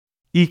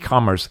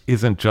E-commerce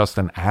isn't just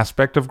an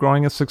aspect of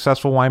growing a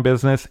successful wine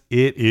business,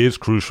 it is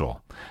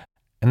crucial.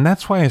 And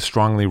that's why I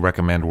strongly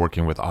recommend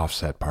working with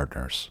Offset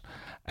Partners.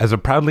 As a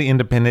proudly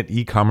independent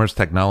e-commerce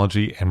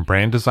technology and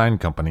brand design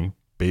company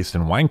based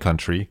in wine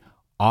country,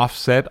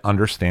 Offset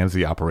understands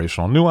the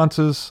operational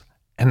nuances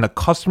and the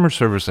customer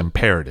service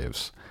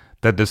imperatives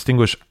that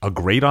distinguish a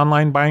great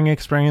online buying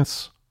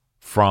experience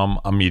from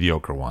a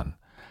mediocre one.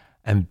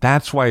 And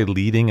that's why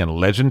leading and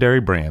legendary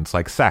brands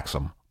like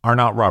Saxum,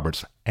 Arnott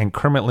Roberts, and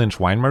Kermit Lynch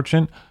Wine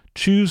Merchant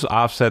choose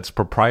Offset's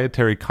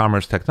proprietary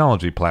commerce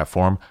technology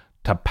platform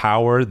to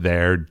power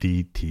their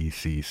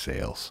DTC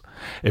sales.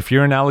 If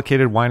you're an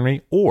allocated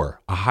winery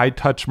or a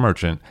high-touch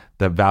merchant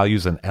that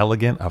values an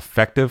elegant,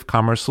 effective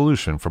commerce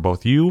solution for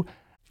both you,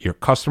 your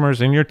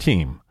customers, and your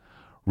team,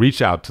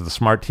 reach out to the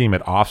smart team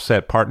at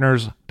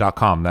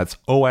offsetpartners.com. That's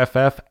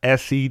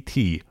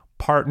OFFSET,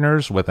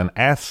 partners with an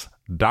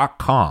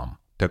S.com,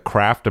 to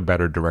craft a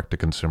better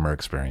direct-to-consumer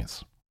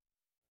experience.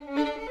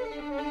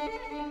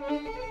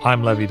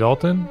 I'm Levi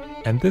Dalton,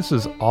 and this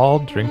is All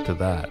Drink to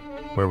That,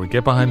 where we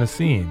get behind the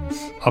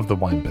scenes of the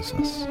wine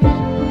business.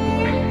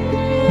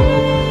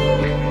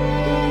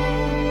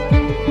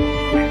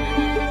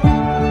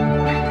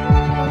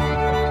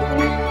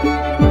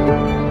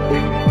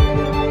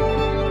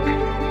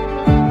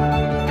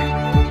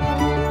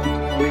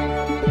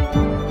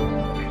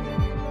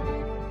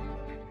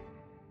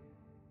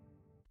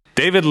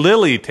 David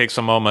Lillie takes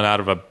a moment out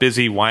of a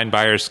busy wine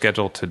buyer's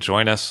schedule to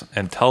join us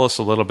and tell us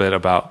a little bit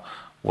about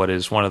what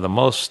is one of the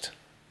most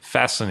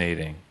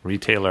fascinating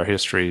retailer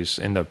histories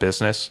in the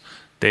business.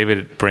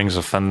 David brings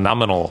a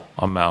phenomenal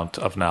amount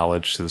of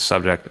knowledge to the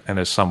subject and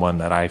is someone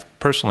that I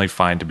personally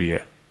find to be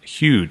a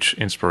huge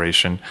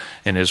inspiration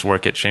in his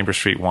work at Chambers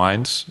Street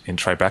Wines in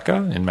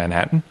Tribeca in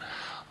Manhattan.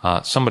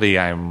 Somebody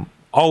I'm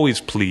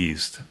always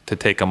pleased to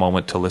take a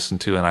moment to listen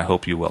to, and I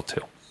hope you will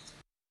too.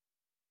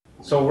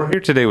 So we're here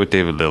today with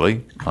David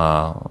Lillie,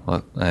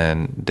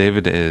 and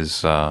David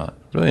is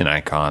really an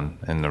icon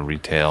in the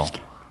retail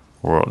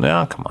world.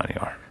 No, come on,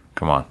 you are.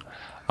 Come on.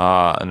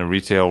 In the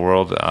retail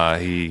world, I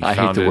hate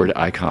the word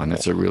icon.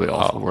 That's a really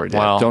awful word.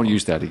 Well, don't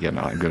use that again.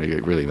 I'm going to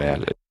get really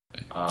mad.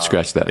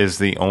 Scratch that. Is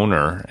the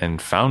owner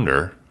and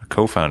founder,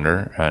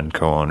 co-founder and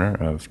co-owner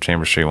of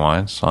Chambers Street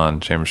Wines on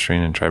Chambers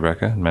Street in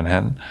Tribeca in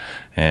Manhattan.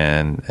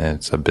 And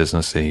it's a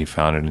business that he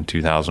founded in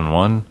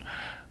 2001.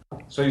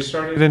 So you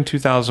started in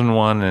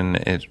 2001, and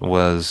it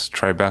was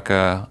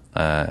Tribeca,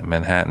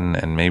 Manhattan,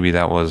 and maybe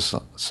that was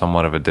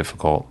somewhat of a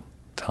difficult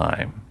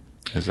time.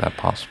 Is that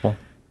possible?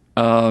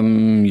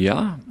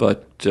 Yeah,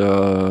 but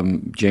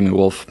Jamie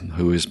Wolf,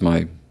 who is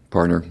my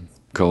partner,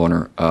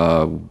 co-owner,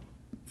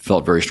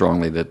 felt very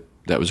strongly that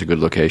that was a good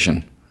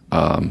location.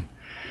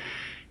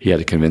 He had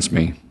to convince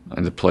me,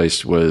 and the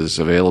place was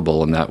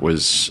available, and that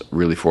was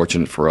really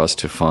fortunate for us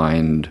to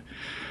find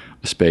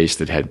a space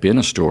that had been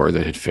a store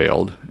that had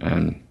failed,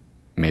 and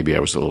maybe I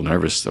was a little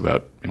nervous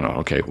about,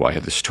 okay, why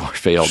had the store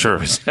failed? Sure.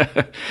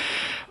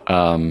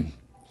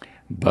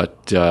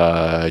 But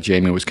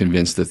Jamie was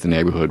convinced that the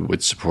neighborhood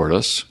would support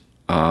us,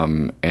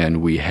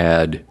 and we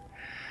had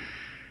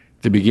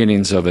the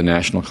beginnings of a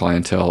national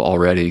clientele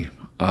already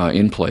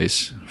in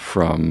place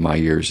from my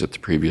years at the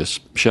previous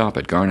shop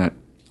at Garnett.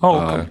 Oh,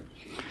 okay.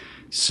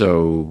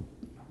 So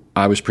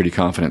I was pretty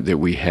confident that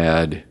we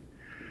had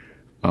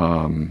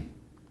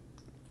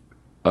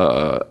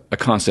a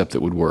concept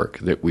that would work,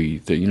 that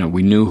we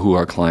knew who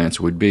our clients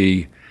would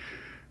be.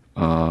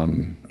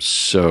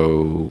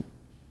 So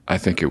I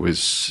think it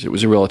was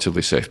a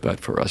relatively safe bet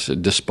for us,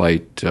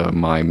 despite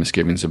my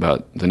misgivings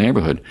about the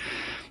neighborhood.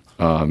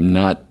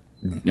 No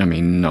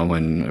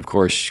one, of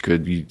course,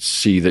 could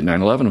see that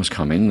 9/11 was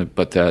coming,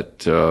 but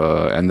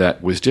that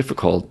was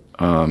difficult.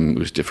 It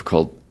was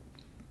difficult,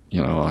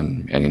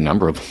 on any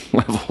number of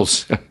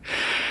levels.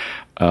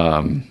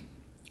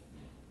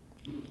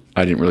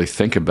 I didn't really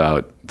think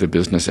about the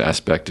business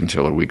aspect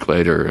until a week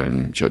later,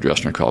 and Joe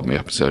Dressner called me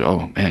up and said,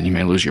 "Oh man, you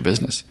may lose your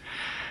business."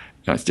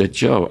 And I said,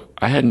 "Joe,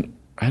 I hadn't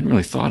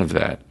really thought of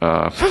that."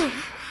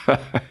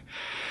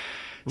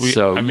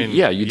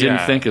 You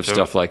didn't think of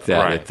stuff like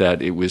that. Right.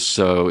 That it was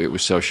so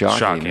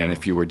shocking, and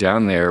if you were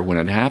down there when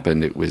it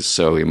happened, it was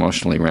so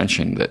emotionally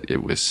wrenching that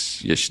you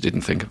just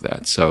didn't think of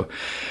that. So.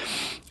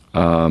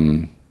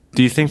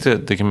 Do you think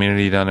that the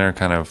community down there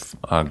kind of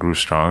grew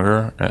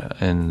stronger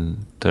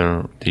in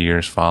the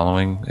years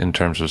following in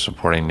terms of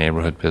supporting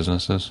neighborhood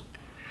businesses?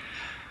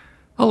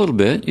 A little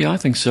bit, yeah, I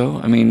think so.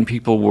 I mean,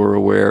 people were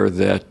aware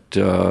that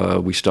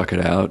we stuck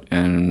it out,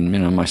 and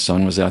my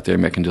son was out there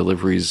making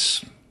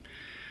deliveries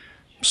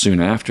soon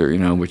after,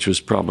 which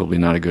was probably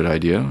not a good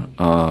idea.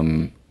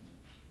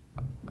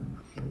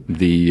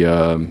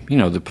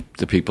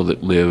 The people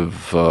that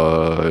live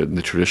in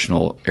the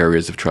traditional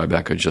areas of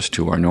Tribeca just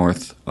to our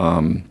north.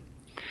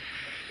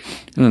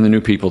 And then the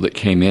new people that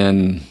came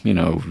in,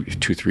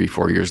 2, 3,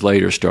 4 years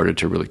later started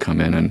to really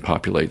come in and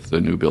populate the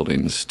new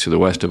buildings to the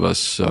west of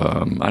us.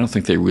 I don't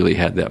think they really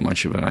had that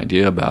much of an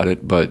idea about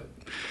it, but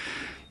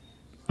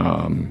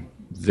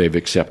they've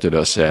accepted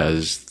us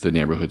as the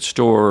neighborhood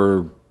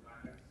store.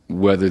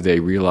 Whether they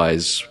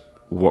realize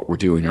what we're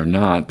doing or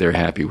not, they're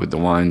happy with the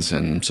wines,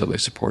 and so they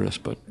support us.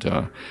 But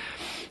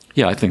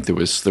yeah, I think there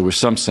was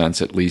some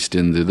sense, at least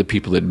in the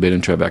people that had been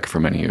in Tribeca for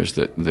many years,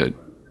 that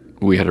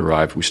we had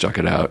arrived, we stuck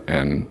it out,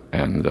 and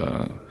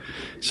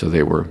so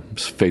they were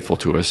faithful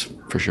to us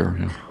for sure.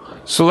 Yeah.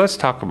 So let's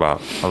talk a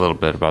little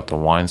bit about the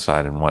wine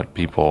side and what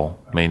people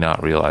may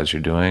not realize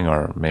you're doing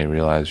or may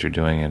realize you're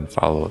doing and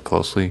follow it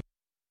closely.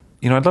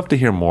 I'd love to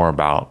hear more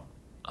about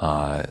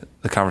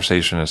the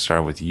conversation that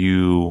started with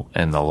you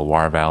and the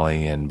Loire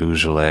Valley and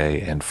Beaujolais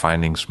and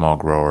finding small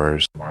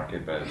growers.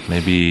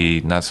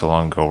 Maybe not so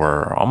long ago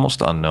were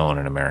almost unknown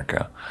in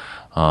America.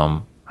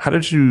 How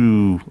did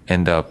you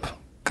end up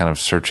kind of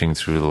searching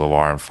through the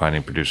Loire and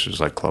finding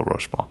producers like Clos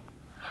Rocheblanc?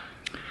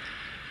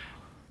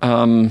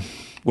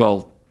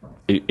 Well,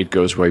 it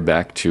goes way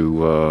back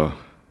to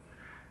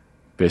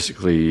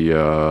basically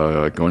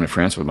going to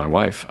France with my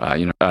wife.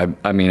 I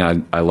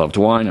loved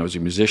wine. I was a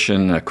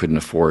musician. I couldn't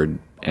afford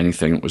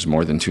anything that was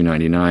more than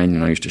 $2.99.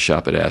 And I used to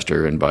shop at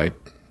Astor and buy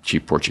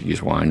cheap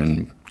Portuguese wine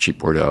and cheap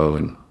Bordeaux,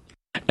 and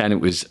I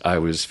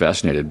was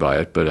fascinated by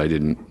it, but I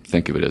didn't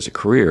think of it as a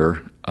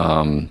career.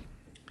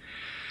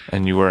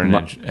 And you were in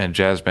a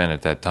jazz band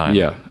at that time.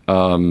 Yeah.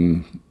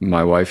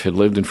 My wife had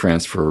lived in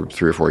France for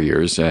 3 or 4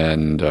 years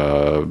and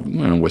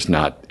was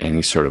not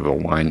any sort of a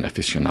wine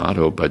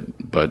aficionado,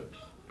 but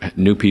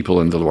knew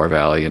people in the Loire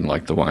Valley and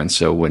liked the wine.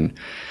 So when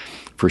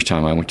first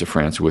time I went to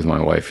France with my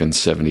wife in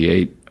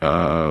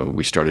 1978,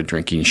 we started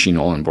drinking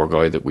Chinon and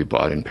Bourgogne that we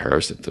bought in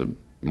Paris at the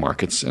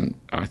markets. And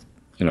I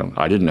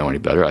didn't know any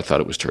better. I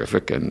thought it was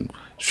terrific and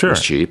it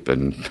was cheap.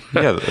 And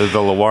yeah,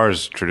 the Loire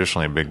is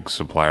traditionally a big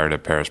supplier to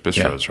Paris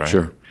bistros, right?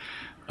 Sure.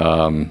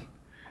 What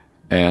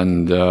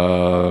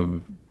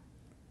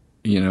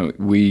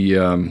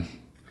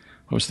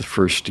was the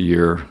first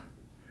year?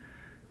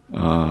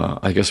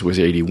 I guess it was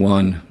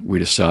 1981. We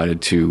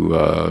decided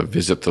to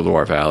visit the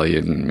Loire Valley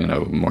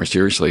and more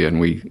seriously, and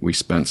we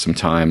spent some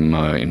time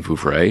in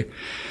Vouvray,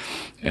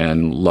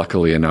 and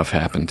luckily enough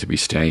happened to be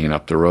staying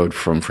up the road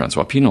from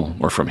Francois Pinot,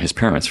 or from his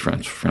parents.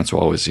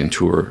 Francois was in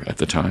tour at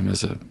the time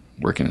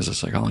working as a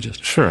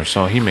psychologist. Sure.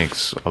 So he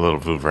makes a little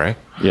Vouvray.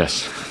 Yes.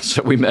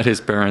 So we met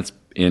his parents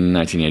in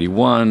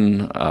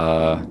 1981.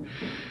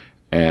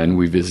 And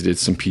we visited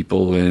some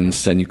people in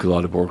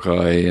Saint-Nicolas de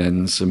Bourgogne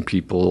and some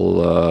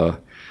people.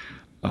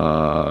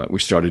 We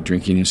started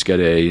drinking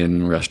Muscadet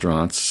in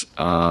restaurants.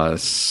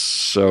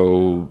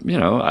 So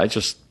I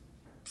just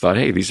thought,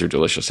 hey, these are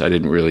delicious. I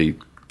didn't really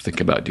think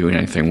about doing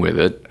anything with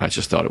it. I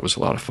just thought it was a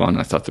lot of fun.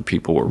 I thought the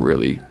people were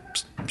really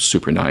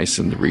super nice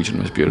and the region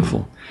was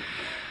beautiful.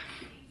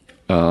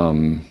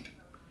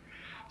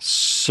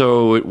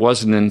 So it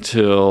wasn't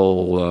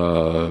until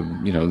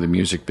the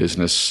music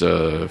business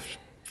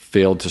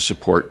failed to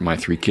support my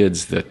 3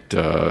 kids that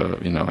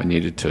I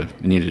needed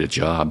a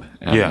job.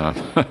 And, yeah.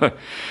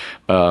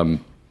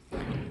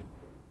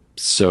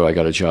 So I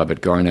got a job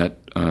at Garnet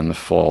in the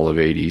fall of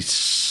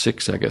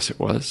 '86, I guess it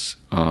was.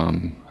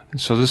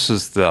 So this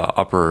is the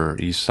Upper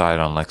East Side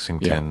on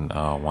Lexington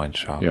wine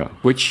shop. Yeah,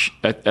 which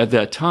at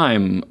that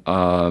time,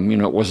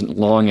 it wasn't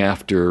long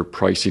after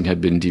pricing had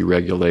been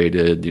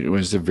deregulated. It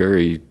was a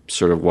very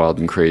sort of wild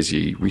and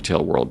crazy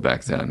retail world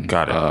back then.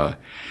 Got it.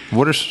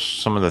 What are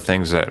some of the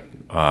things that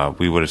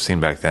we would have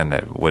seen back then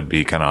that would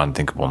be kind of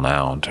unthinkable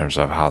now in terms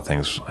of how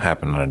things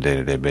happen on a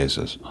day-to-day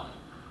basis?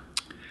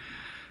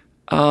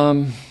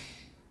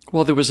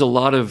 Well, there was a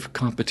lot of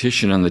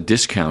competition on the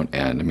discount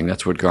end. I mean,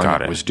 that's what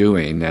Garnet was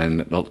doing,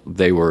 and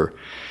they were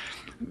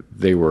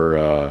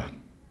I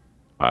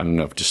don't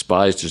know if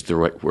despised is the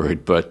right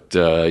word, but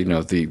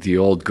the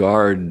old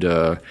guard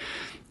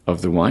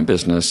of the wine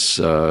business,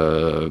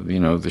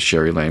 the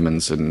Sherry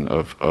Lamans and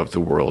of the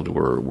world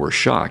were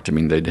shocked. I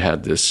mean, they'd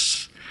had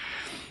this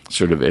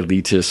sort of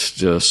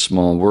elitist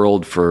small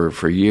world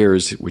for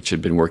years, which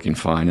had been working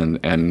fine,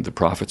 and the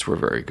profits were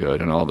very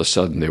good. And all of a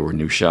sudden, there were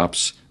new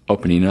shops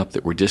opening up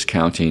that were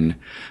discounting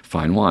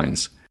fine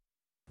wines.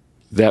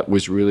 That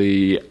was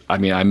really, I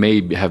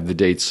may have the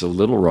dates a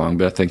little wrong,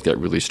 but I think that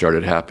really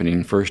started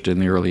happening first in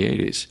the early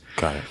 80s.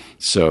 Got it.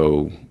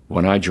 So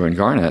when I joined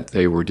Garnet,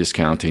 they were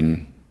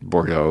discounting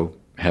Bordeaux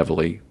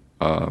heavily.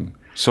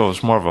 So it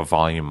was more of a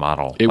volume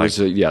model.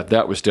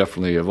 That was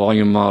definitely a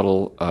volume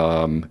model.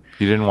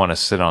 You didn't want to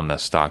sit on the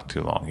stock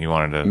too long. You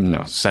wanted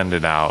to send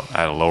it out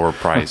at a lower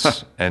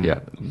price. And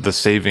the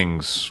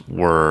savings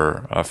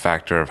were a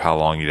factor of how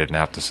long you didn't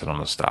have to sit on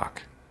the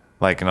stock.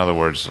 Like, in other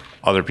words,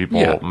 other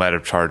people might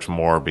have charged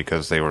more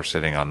because they were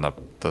sitting on the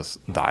items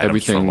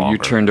everything for longer. You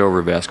turned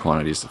over vast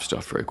quantities of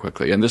stuff very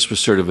quickly. And this was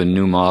sort of a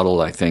new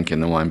model, I think,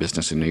 in the wine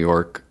business in New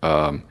York.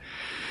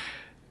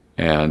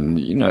 And,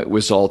 it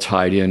was all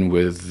tied in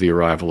with the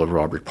arrival of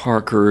Robert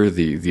Parker,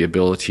 the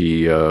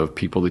ability of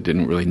people that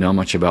didn't really know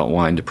much about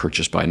wine to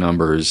purchase by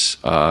numbers,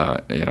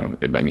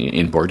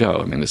 in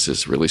Bordeaux. This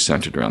is really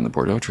centered around the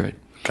Bordeaux trade.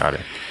 Got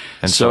it.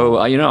 And so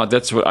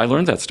that's what I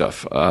learned that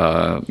stuff.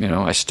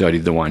 I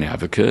studied the Wine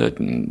Advocate,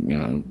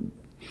 and,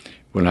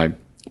 when I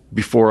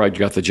before I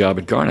got the job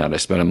at Garnet, I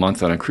spent a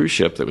month on a cruise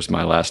ship. That was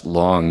my last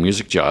long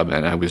music job,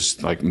 and I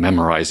was like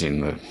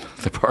memorizing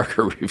the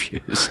Parker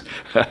reviews.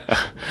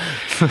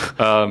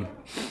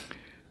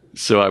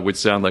 So I would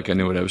sound like I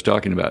knew what I was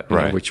talking about,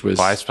 right? Which was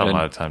I spent a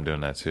lot of time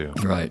doing that too.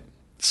 Right.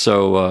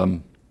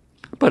 So,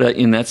 but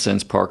in that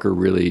sense, Parker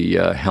really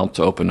helped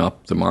open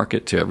up the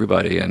market to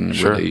everybody, and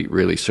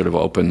really sort of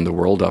opened the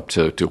world up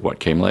to what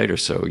came later.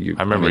 So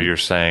I remember you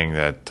saying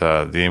that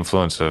the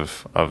influence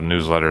of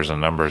newsletters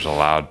and numbers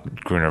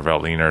allowed Gruner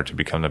Veltliner to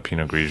become the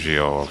Pinot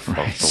Grigio of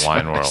the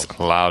wine world.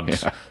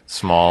 Allowed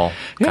small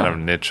kind of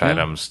niche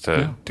items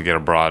to get a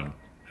broad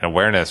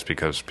awareness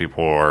because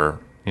people were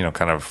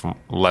kind of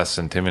less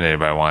intimidated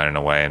by wine in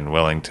a way and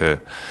willing to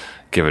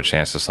give a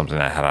chance to something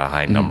that had a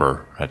high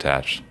number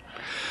attached.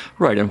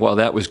 Right, and while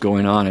that was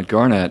going on at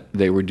Garnet,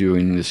 they were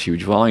doing this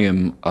huge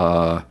volume.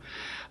 I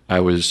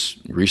was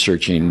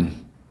researching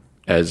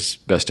as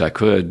best I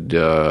could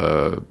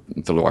the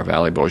Loire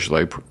Valley,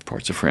 Beaujolais,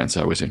 parts of France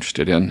I was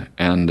interested in.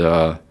 And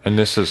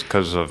this is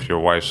because of your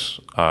wife's...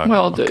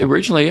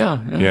 originally,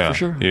 yeah, for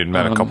sure. You'd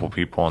met a couple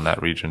people in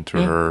that region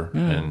through her,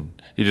 and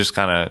you just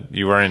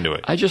you were into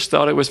it. I just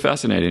thought it was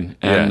fascinating,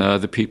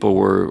 and the people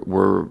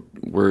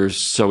were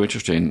so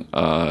interesting.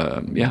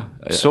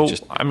 So,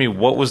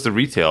 what was the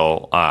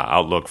retail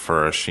outlook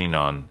for a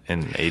Chinon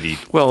in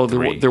 '83? Well,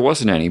 there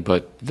wasn't any,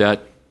 but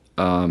that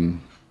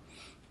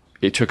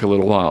it took a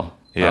little while.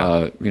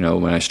 Yeah.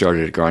 When I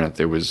started at Garnet,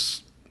 there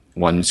was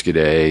one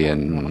Skidet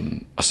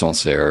and a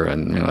Sancerre,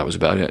 and that was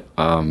about it.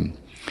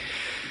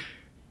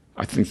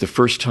 I think the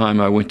first time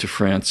I went to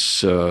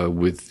France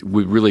with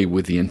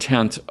the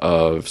intent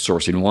of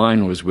sourcing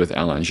wine was with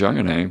Alain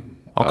Jeangenet,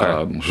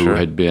 who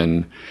had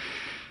been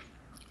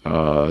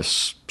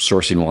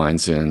sourcing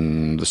wines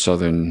in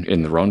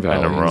the Rhone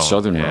Valley, in the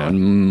southern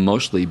Rhone,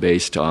 mostly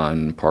based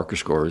on Parker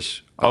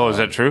scores. Oh, is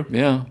that true?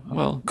 Yeah,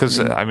 well... Because,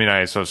 I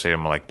associate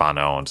them with, like,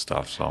 Bonneau and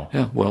stuff, so...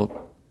 Yeah,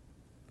 well...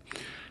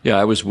 Yeah,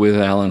 I was with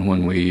Alan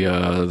when we,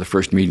 the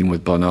first meeting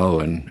with Bonneau,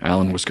 and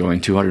Alan was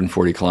going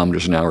 240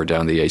 kilometers an hour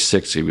down the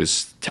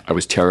A6. I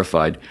was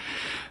terrified.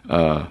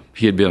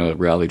 He had been a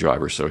rally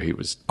driver, so he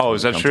was... Oh,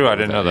 is that true? I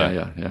didn't know that.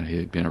 Yeah, he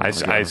had been a rally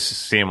driver. I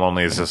see him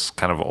only as this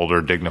kind of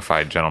older,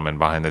 dignified gentleman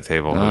behind the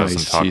table who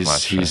doesn't talk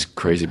much. He's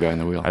crazy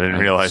behind the wheel. I didn't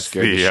realize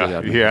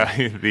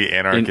the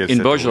anarchist.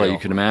 In Beaujolais, you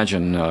can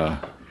imagine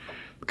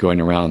going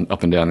around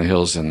up and down the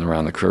hills and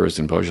around the curves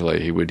in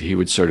Beaujolais. He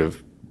would sort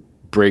of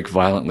brake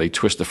violently,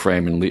 twist the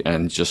frame,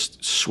 and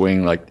just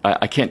swing like...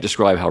 I can't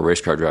describe how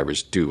race car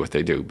drivers do what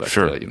they do, but,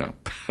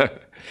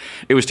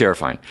 it was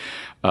terrifying.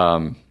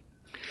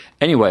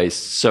 Anyway,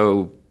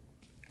 so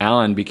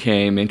Alan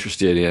became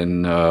interested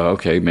in,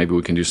 maybe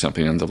we can do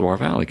something in the Loire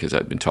Valley, because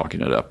I'd been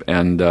talking it up.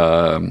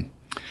 And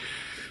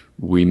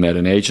we met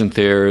an agent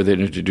there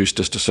that introduced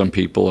us to some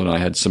people, and I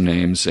had some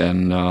names,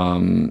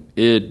 and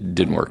it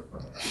didn't work.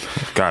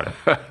 Got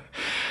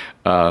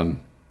it.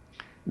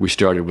 We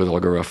started with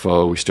Olga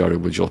Raffo, we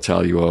started with Jules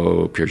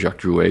Talluot, Pierre-Jacques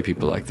Drouet,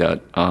 people like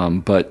that.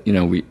 But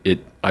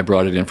I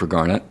brought it in for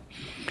Garnet.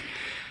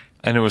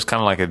 And it was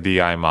kind of like a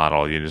DI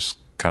model. You just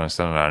kind of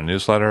sent it out a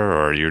newsletter,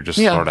 or you're just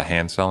sort of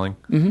hand selling?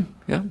 Mm-hmm.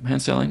 Yeah,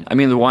 hand selling.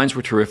 The wines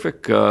were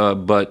terrific,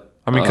 but...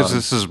 because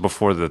this is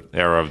before the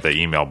era of the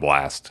email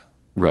blast.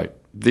 Right.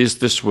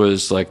 This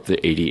was like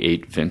the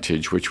 88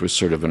 vintage, which was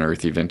sort of an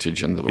earthy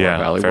vintage in the Loire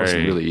Valley. It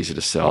wasn't really easy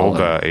to sell.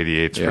 Olga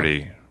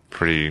 88's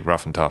pretty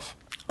rough and tough.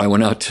 I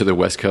went out to the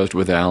West Coast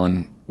with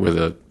Alan, with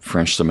a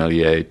French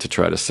sommelier, to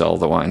try to sell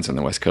the wines on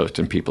the West Coast,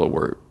 and people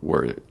were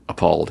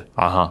appalled.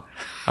 How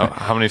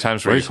many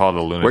times were you called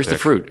a lunatic? Where's the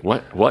fruit?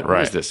 What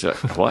is this?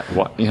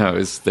 What?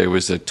 There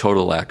was a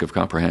total lack of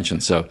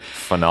comprehension. So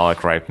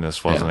phenolic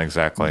ripeness wasn't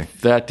exactly.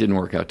 That didn't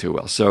work out too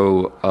well.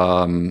 So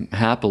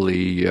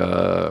happily,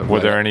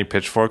 were there any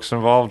pitchforks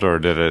involved, or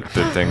did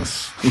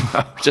things?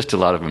 Just a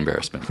lot of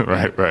embarrassment.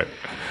 Right.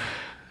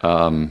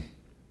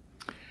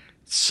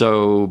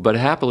 So, but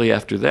happily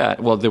after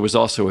that, well, there was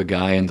also a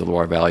guy in the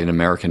Loire Valley, an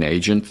American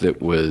agent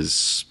that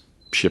was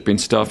shipping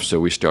stuff. So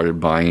we started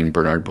buying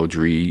Bernard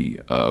Baudry,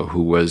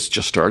 who was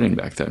just starting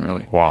back then,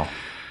 really. Wow.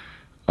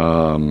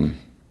 And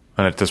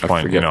at this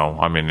point,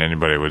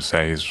 anybody would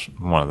say he's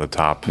one of the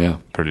top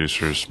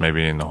producers,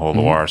 maybe in the whole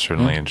Loire,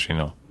 certainly in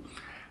Chinon.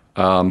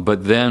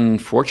 But then,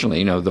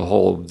 fortunately, the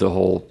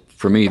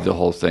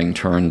whole thing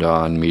turned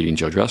on meeting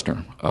Joe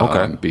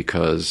Dressner.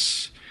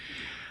 Because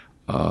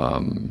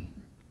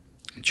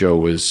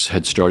Joe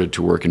had started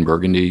to work in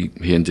Burgundy.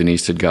 He and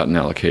Denise had gotten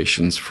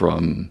allocations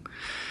from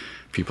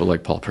people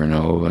like Paul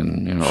Pernod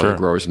and other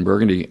growers in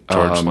Burgundy.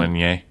 George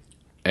Lignier.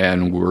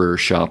 And we're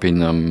shopping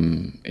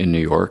them in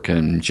New York.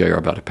 And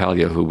J.R.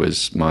 Battipaglia, who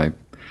was my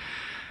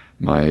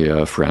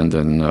friend,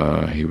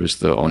 and he was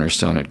the owner's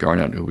son at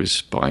Garnet, who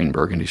was buying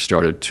Burgundy,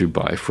 started to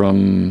buy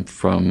from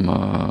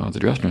the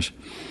Dressners.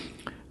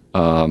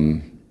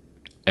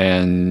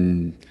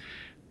 And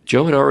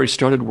Joe had already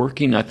started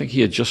working. I think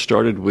he had just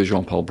started with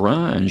Jean-Paul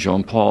Brun, and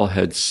Jean-Paul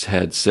had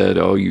said,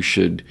 "Oh, you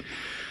should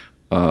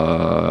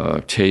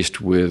taste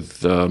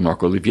with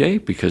Marc Olivier,"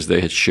 because they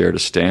had shared a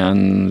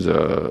stand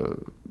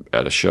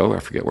at a show, I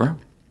forget where.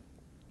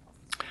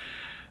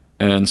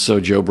 And so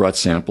Joe brought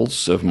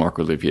samples of Marc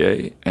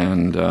Olivier,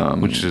 and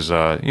which is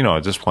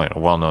at this point a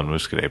well-known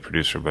Muscadet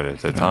producer, but at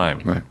the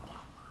time, right.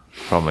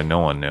 probably no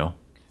one knew.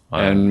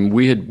 And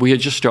we had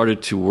just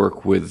started to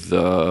work with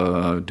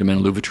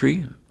Domaine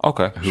Louvetrie,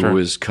 who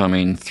was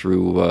coming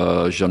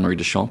through Jean-Marie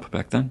Deschamps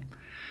back then.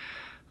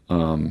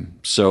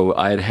 So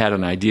I had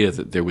an idea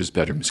that there was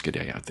better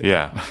Muscadet out there.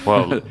 Yeah,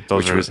 well,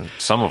 those are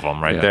some of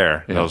them right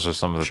there. Yeah. Those are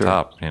some of the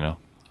top,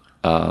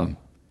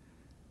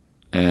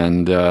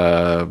 And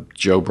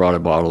Joe brought a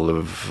bottle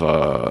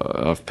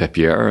of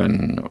Pepierre,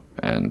 and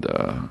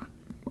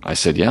I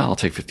said, "Yeah, I'll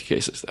take 50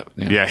 cases."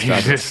 Yeah,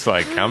 he's just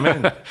like, "I'm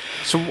in."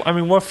 So, I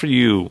mean, what for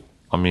you?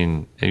 I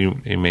mean,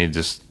 you may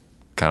just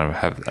kind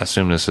of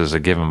assume this as a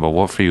given, but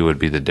what for you would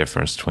be the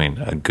difference between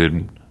a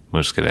good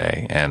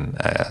Muscadet and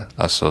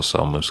a so-so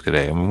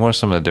Muscadet? I mean, what are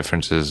some of the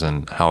differences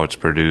in how it's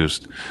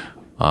produced?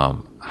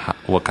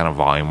 What kind of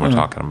volume we're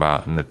talking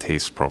about, and the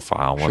taste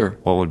profile?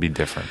 What would be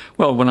different?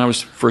 Well, when I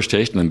was first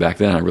tasting them back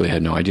then, I really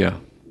had no idea.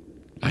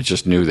 I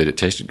just knew that it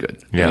tasted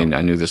good. Yeah. I mean,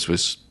 I knew this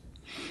was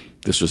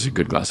a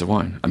good glass of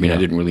wine. I mean, I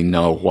didn't really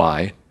know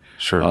why.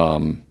 Sure.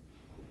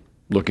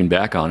 Looking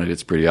back on it,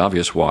 it's pretty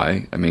obvious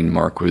why. I mean,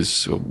 Marc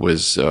was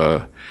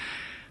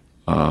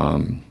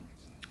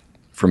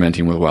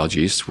fermenting with wild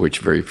yeast, which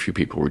very few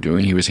people were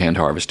doing. He was hand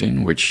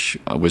harvesting, which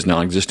was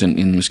non-existent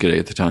in Muscadet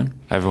at the time.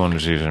 Everyone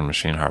was using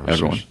machine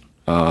harvesters. Everyone.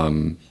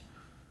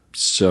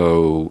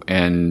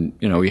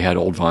 We had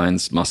old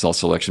vines, Marcel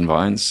selection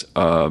vines.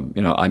 I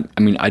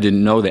mean, I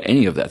didn't know that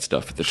any of that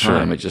stuff at the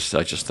time. I just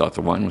thought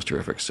the wine was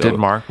terrific. So, did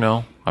Marc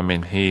know? I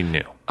mean, he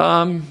knew.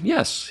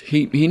 Yes,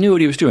 he knew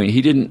what he was doing.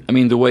 He didn't. I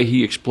mean, the way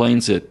he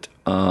explains it,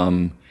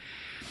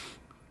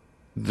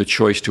 the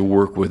choice to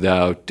work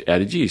without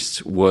added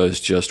yeasts was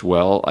just,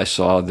 I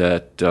saw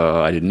that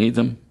I didn't need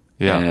them,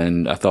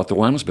 and I thought the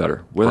wine was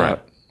better without. Right.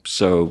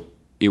 So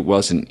he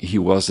wasn't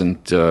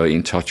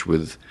in touch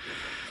with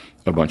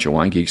a bunch of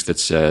wine geeks that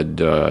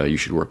said you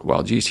should work with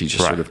wild yeast. He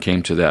just sort of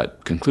came to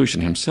that conclusion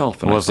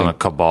himself. And it wasn't a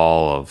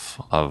cabal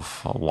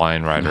of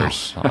wine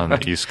writers on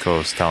the East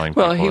Coast telling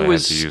people they had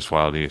to use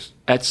wild yeast.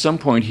 At some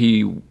point,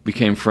 he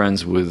became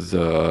friends with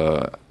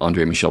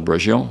André Michel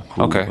Bregion,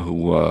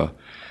 who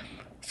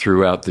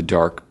throughout the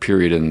dark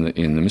period in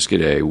the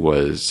Muscadet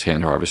was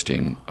hand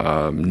harvesting,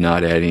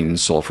 not adding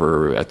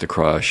sulfur at the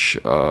crush,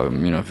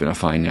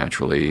 vinifying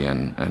naturally,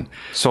 and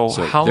so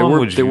how long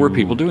would there were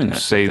people doing that?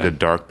 Say the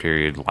dark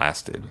period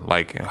lasted.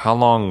 Like, how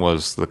long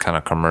was the kind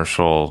of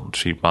commercial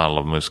cheap model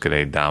of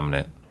Muscadet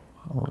dominant?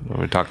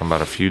 We're talking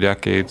about a few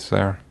decades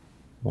there.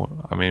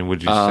 I mean,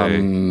 would you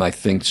say? I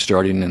think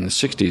starting in the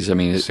 60s. I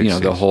mean,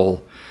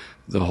 60s.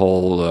 The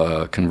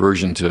whole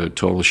conversion to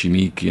total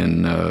chimique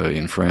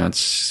in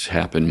France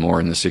happened more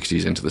in the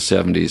 60s into the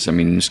 70s. I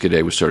mean,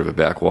 Muscadet was sort of a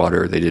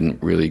backwater. They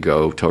didn't really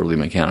go totally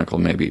mechanical.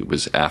 Maybe it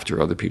was after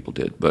other people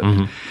did. But,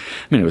 I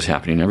mean, it was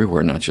happening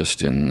everywhere, not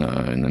just in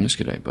the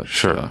Muscadet. But,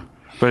 sure.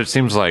 But it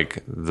seems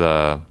like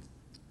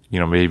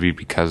maybe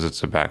because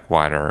it's a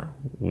backwater,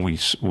 we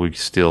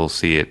still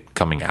see it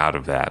coming out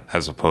of that,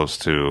 as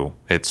opposed to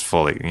it's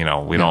fully, you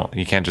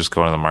can't just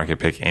go to the market,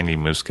 pick any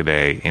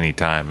Muscadet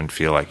anytime and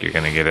feel like you're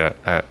going to get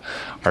a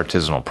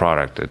artisanal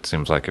product. It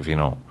seems like if you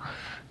have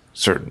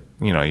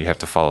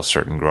to follow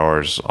certain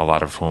growers, a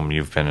lot of whom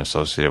you've been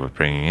associated with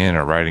bringing in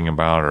or writing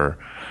about or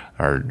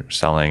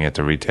selling at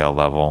the retail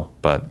level.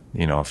 But,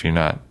 if you're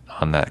not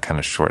on that kind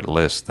of short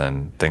list,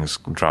 then things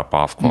drop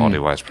off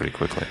quality-wise pretty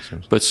quickly.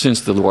 But since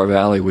the Loire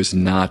Valley was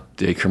not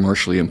a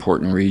commercially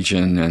important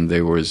region, and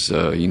there was,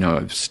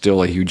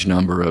 still a huge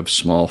number of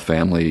small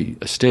family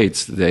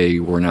estates, they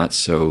were not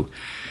so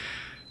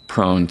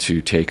prone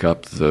to take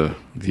up the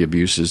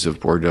abuses of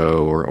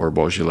Bordeaux or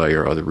Beaujolais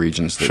or other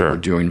regions that were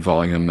doing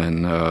volume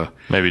and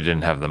maybe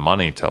didn't have the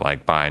money to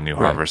buy new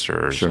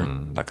harvesters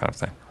and that kind of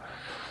thing.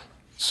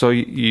 So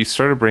you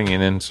started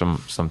bringing in some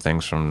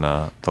things from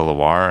the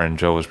Loire, and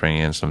Joe was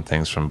bringing in some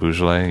things from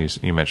Beaujolais.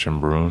 You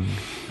mentioned Brune.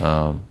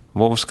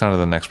 What was kind of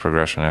the next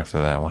progression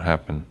after that? What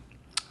happened?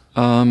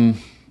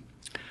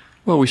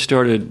 Well, we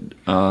started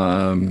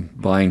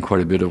buying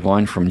quite a bit of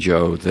wine from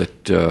Joe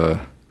that, the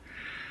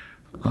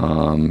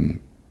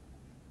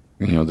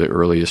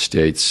early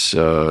estates,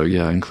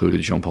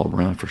 included Jean-Paul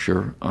Brun for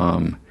sure.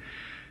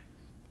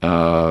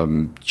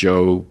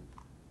 Joe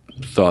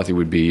thought it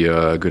would be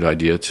a good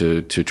idea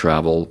to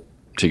travel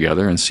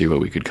together and see what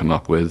we could come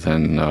up with,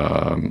 and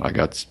I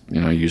got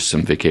used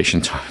some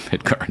vacation time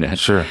at Garnett.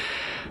 Sure.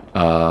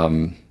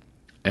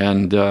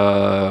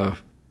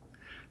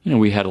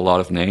 We had a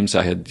lot of names.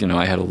 I had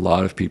a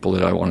lot of people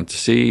that I wanted to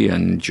see,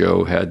 and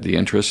Joe had the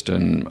interest,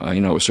 and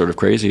it was sort of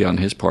crazy on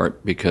his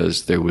part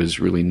because there was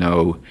really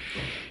no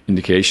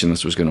indication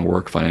this was going to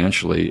work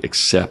financially,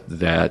 except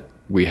that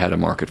we had a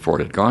market for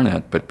it at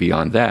Garnett. But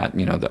beyond that,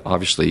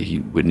 obviously he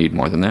would need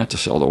more than that to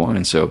sell the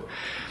wine. So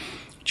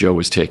Joe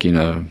was taking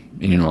an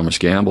enormous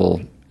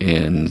gamble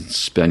in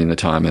spending the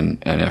time and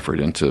effort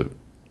into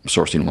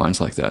sourcing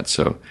wines like that.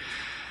 So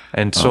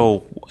in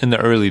the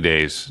early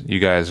days,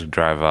 you guys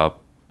drive up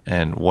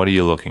And what are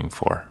you looking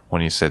for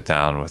when you sit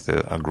down with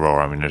a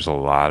grower? I mean, there's a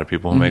lot of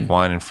people who make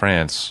wine in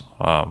France.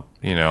 Well,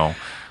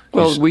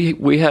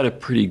 we had a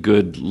pretty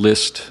good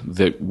list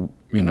that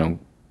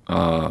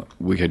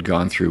we had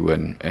gone through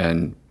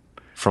and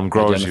from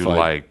growers you identified.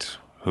 liked,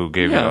 who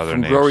gave you other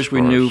from names. growers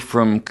we knew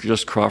from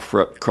just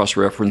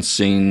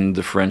cross-referencing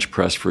the French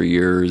press for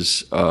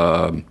years,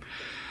 from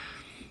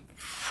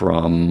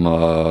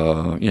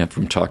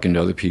talking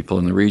to other people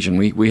in the region.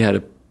 We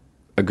had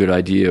a good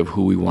idea of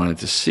who we wanted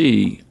to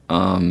see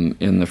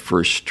in the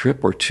first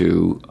trip or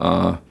two,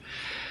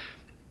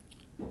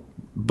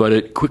 but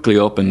it quickly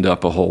opened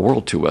up a whole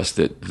world to us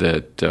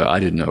that I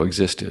didn't know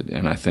existed.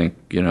 And I think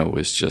it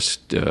was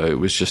just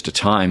a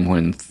time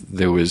when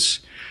there was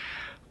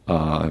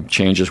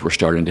changes were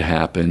starting to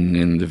happen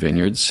in the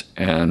vineyards,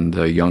 and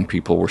young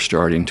people were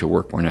starting to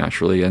work more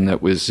naturally, and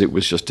it was a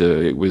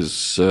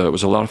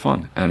lot of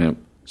fun. And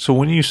so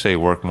when you say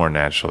work more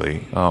naturally,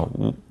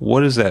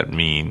 what does that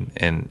mean,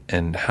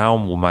 and how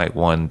might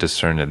one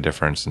discern the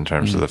difference in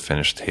terms of the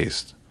finished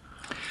taste?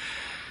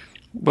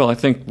 Well, I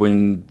think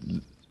when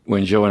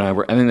Joe and I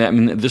were, I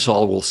mean, this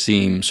all will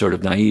seem sort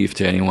of naive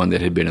to anyone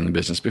that had been in the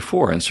business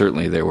before, and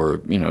certainly there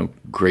were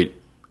great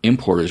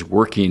importers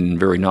working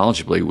very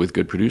knowledgeably with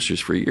good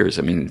producers for years.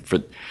 I mean,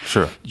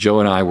 Sure.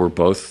 Joe and I were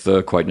both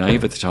quite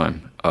naive at the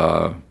time,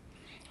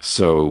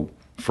 so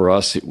for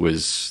us it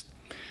was.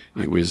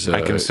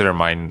 I consider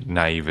my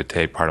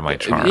naivete part of my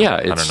charm. Yeah,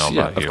 I don't know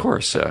about you. Of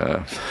course.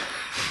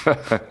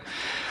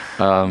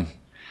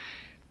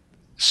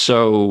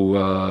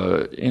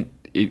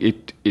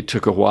 It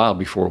took a while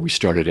before we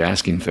started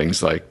asking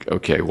things like,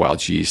 okay,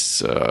 wild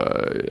yeasts.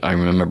 I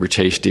remember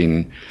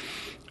tasting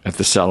at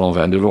the Salon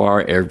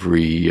Vendevoire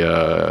every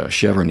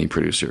Cheverny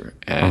producer,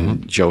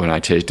 and Joe and I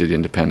tasted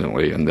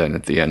independently, and then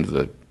at the end of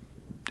the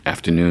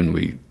afternoon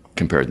we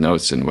compared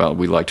notes, and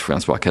we liked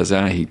Francois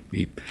Cazin.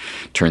 He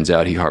turns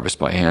out he harvests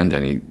by hand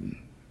and he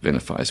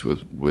vinifies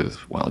with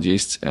wild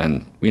yeasts,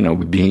 and we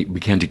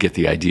began to get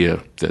the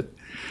idea that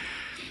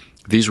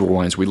these were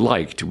wines we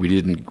liked. We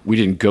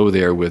didn't go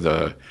there with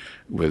a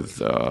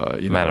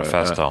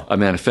manifesto. A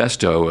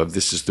manifesto of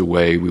this is the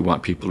way we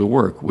want people to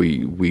work.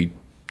 We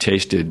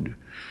tasted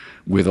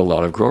with a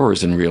lot of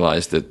growers and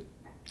realized that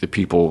the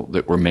people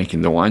that were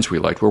making the wines we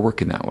liked were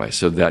working that way.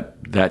 So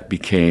that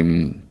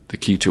became the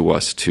key to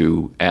us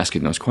to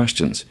asking those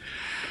questions.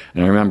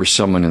 And I remember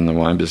someone in the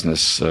wine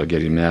business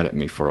getting mad at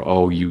me for,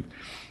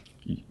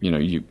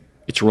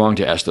 it's wrong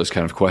to ask those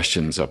kind of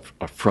questions up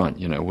front,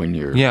 when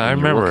you're Yeah, I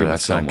remember working that.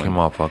 with someone. That came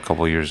up a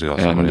couple of years ago.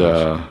 And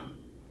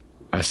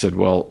I said,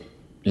 well,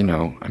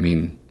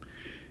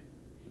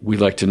 we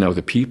like to know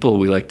the people.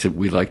 We like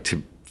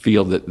to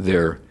feel that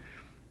they're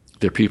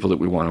people that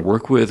we want to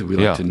work with. We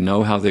like to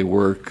know how they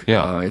work.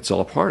 Yeah. It's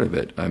all part of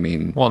it. I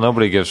mean... Well,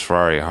 nobody gives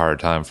Ferrari a hard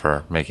time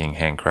for making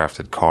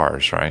handcrafted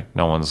cars, right?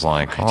 No one's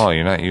like, right. Oh,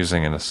 you're not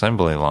using an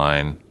assembly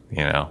line,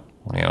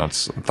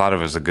 It's thought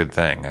of as a good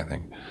thing, I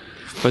think.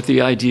 But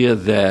the idea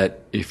that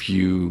if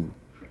you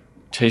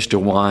taste a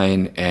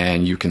wine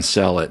and you can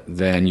sell it,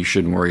 then you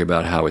shouldn't worry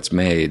about how it's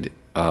made.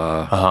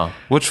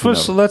 Which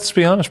was, let's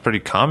be honest, pretty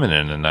common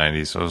in the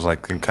 90s. It was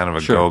like kind of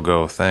a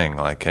go-go thing.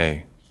 Like,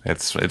 hey,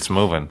 it's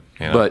moving.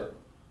 But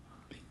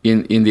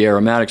in the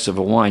aromatics of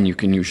a wine, you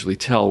can usually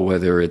tell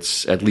whether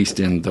it's, at least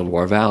in the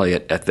Loire Valley,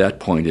 at that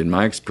point in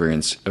my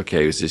experience,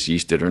 okay, is this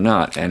yeasted or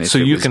not? And so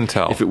you can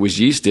tell. If it was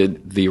yeasted,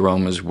 the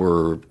aromas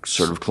were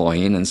sort of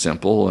cloying and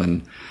simple.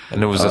 And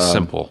it was a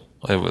simple.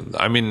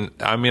 I mean,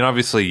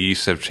 obviously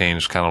yeasts have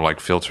changed, kind of like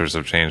filters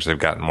have changed. They've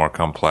gotten more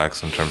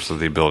complex in terms of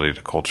the ability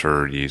to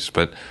culture yeast.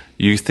 But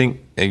you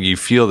think and you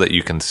feel that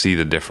you can see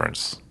the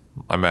difference.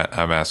 I'm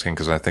asking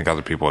because I think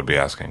other people would be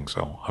asking,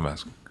 so I'm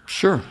asking.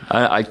 Sure.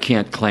 I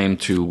can't claim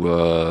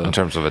to... in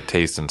terms of a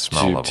taste and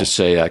smell level. To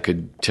say I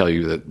could tell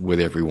you that with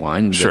every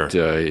wine, sure.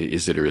 that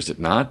is it or is it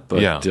not.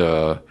 But,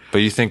 but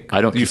you think...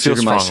 I don't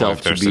consider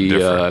myself to be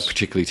a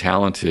particularly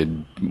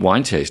talented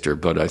wine taster,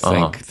 but I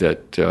think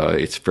that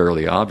it's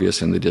fairly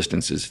obvious, and the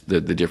difference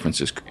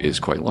is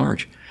quite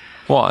large.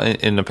 Well,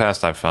 in the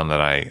past, I've found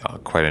that I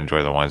quite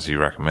enjoy the wines that you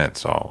recommend,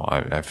 so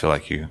I feel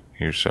like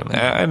you're certainly...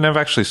 And I've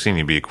actually seen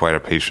you be quite a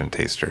patient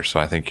taster, so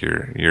I think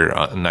you're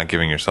not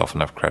giving yourself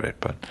enough credit.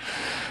 But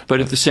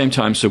at the same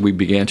time, so we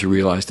began to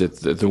realize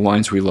that the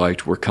wines we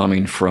liked were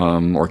coming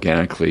from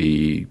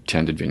organically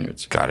tended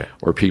vineyards. Got it.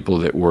 Or people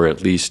that were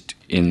at least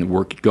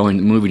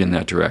moving in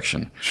that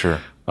direction.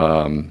 Sure.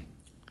 And,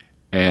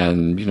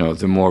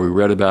 the more we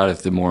read about it,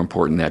 the more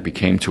important that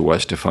became to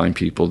us to find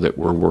people that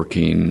were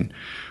working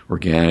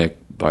organic,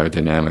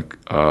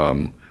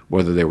 biodynamic,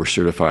 whether they were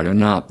certified or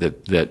not,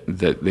 that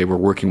they were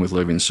working with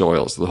living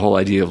soils. The whole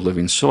idea of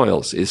living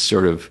soils is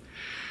sort of,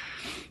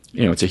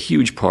 it's a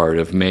huge part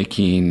of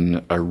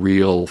making a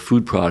real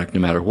food product,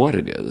 no matter what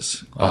it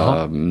is,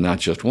 not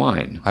just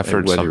wine. I've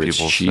heard whether some it's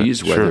people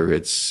cheese, say, whether sure.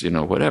 it's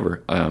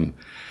whatever. And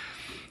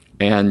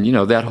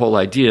that whole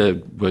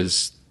idea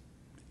was.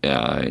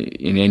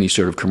 In any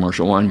sort of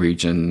commercial wine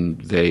region,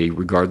 they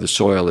regard the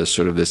soil as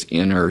sort of this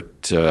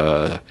inert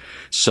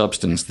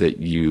substance that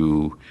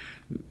you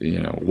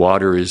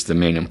water is the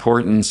main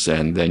importance,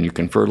 and then you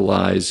can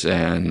fertilize,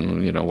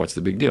 and what's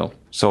the big deal?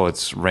 So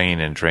it's rain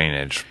and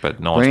drainage, but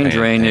no one's Rain, paying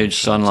drainage,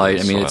 attention sunlight.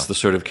 to I the mean, soil. it's the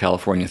sort of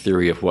California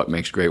theory of what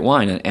makes great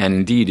wine. And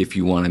indeed, if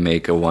you want to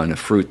make a wine of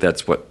fruit,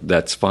 that's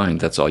fine.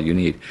 That's all you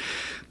need.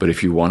 But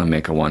if you want to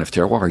make a wine of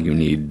terroir, you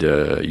need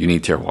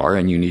terroir,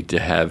 and you need to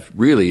have,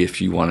 really, if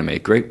you want to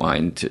make great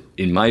wine,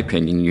 in my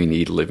opinion, you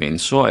need living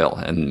soil.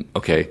 And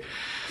okay,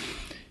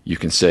 you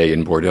can say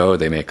in Bordeaux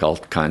they make all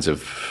kinds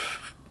of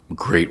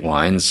great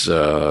wines.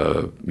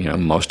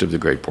 Most of the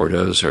great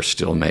Bordeaux's are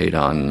still made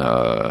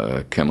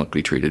on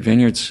chemically treated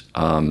vineyards.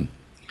 And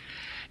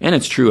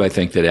it's true, I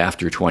think, that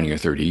after 20 or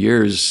 30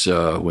 years,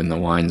 when the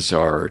wines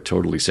are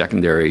totally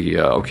secondary,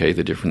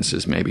 the difference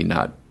is maybe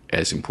not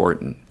as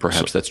important.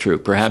 Perhaps that's true.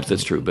 But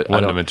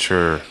When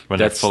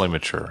they're fully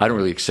mature. I don't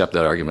really accept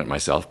that argument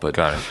myself. But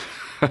Got it.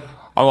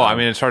 Oh, well, I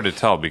mean, it's hard to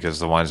tell because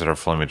the wines that are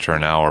fully mature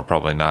now are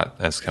probably not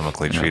as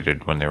chemically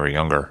treated when they were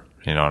younger.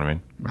 You know what I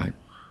mean? Right.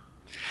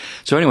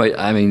 So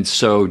anyway,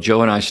 so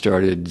Joe and I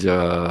started,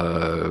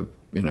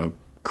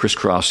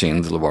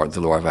 crisscrossing the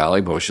Loire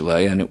Valley,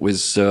 Beaujolais, and it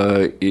was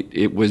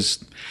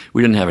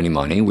we didn't have any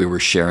money. We were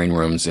sharing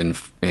rooms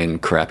in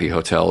crappy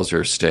hotels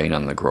or staying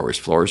on the growers'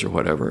 floors or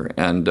whatever,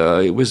 and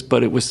it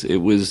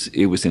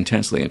was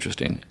intensely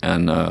interesting.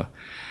 And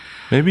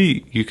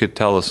maybe you could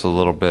tell us a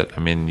little bit. I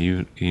mean,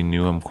 you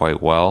knew him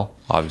quite well.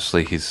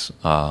 Obviously, he's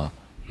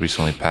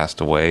recently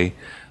passed away.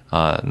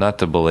 Not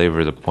to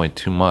belabor the point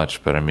too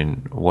much, but I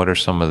mean, what are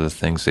some of the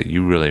things that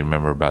you really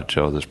remember about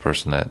Joe, this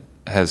person that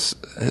has,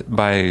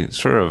 by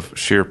sort of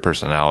sheer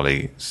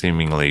personality,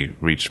 seemingly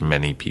reached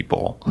many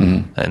people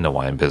in the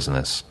wine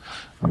business?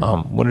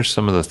 What are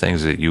some of the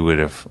things that you would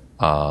have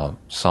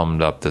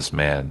summed up this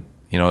man?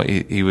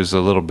 He was a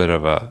little bit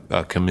of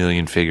a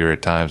chameleon figure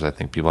at times. I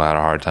think people had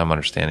a hard time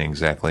understanding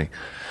exactly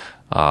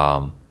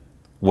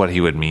what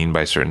he would mean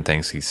by certain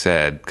things he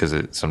said, because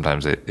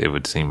sometimes it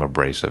would seem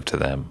abrasive to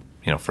them,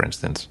 for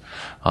instance.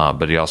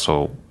 But he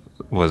also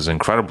was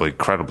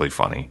incredibly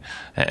funny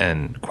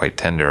and quite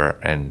tender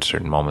in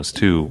certain moments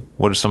too.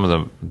 What are some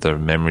of the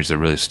memories that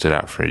really stood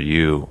out for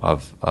you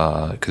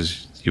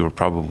because you were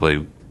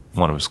probably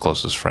one of his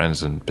closest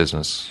friends and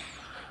business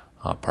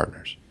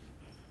partners?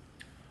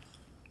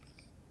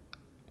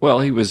 Well,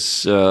 he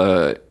was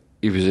a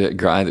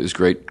guy that was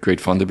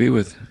great fun to be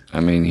with. I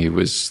mean, he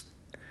was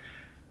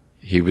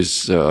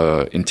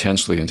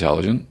intensely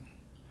intelligent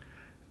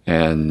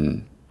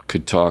and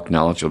could talk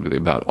knowledgeably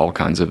about all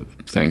kinds of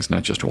things,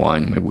 not just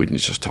wine. Maybe we didn't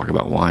just talk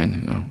about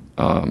wine.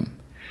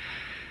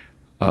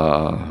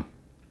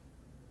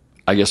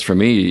 I guess for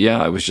me,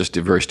 it was just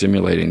very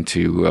stimulating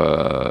to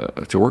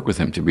work with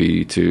him,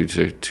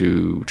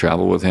 to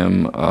travel with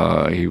him.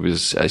 He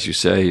was, as you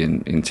say,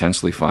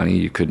 intensely funny.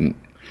 You couldn't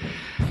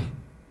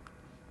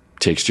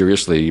take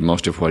seriously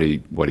most of what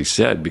he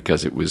said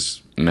because it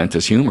was meant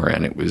as humor,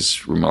 and it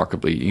was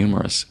remarkably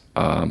humorous.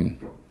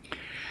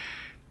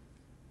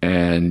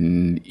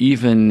 And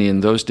even in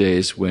those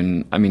days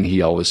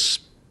he always,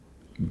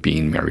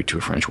 being married to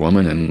a French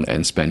woman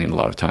and spending a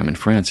lot of time in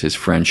France, his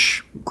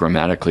French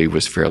grammatically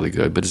was fairly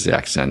good, but his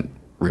accent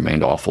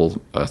remained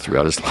awful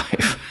throughout his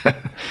life.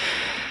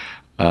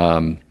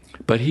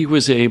 But he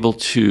was able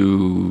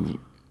to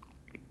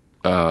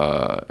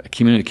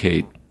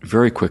communicate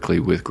very quickly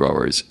with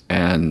growers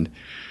and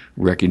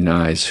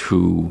recognize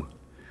who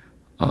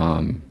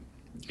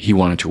he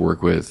wanted to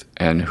work with,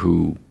 and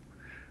who,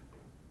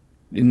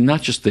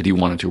 not just that he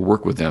wanted to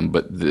work with them,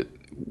 but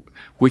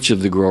which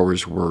of the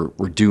growers were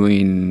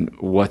doing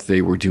what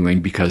they were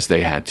doing because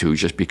they had to,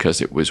 just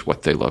because it was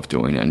what they loved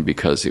doing, and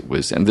because it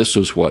was, and this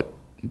was what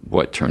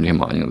turned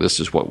him on. This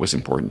is what was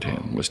important to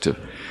him, was to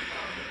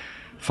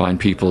find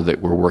people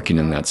that were working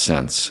in that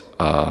sense.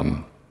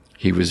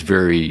 He was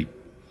very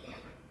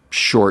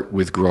short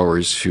with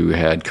growers who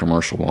had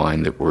commercial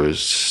wine that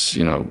was,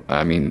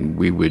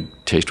 we would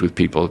taste with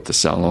people at the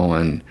salon,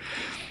 and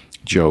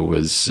Joe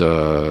was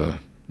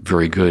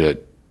very good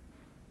at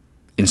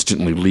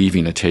instantly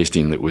leaving a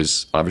tasting that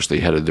was obviously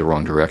headed the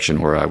wrong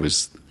direction, where I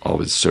was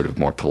always sort of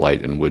more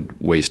polite and would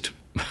waste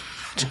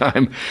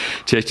time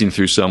tasting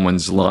through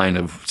someone's line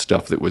of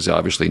stuff that was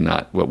obviously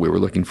not what we were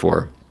looking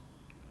for.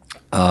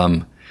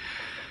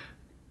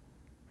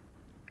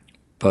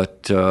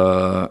 But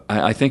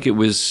I think it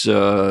was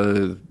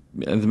the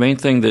main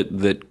thing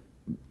that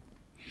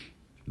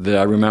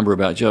I remember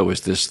about Joe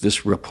was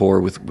this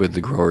rapport with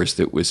the growers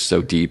that was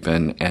so deep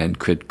and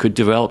could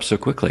develop so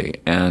quickly.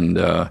 And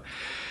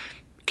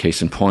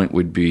case in point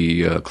would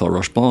be Clos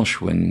Roche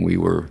Blanche, when we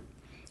were,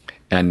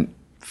 and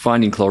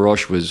finding Clos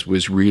Roche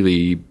was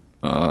really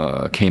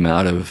came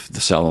out of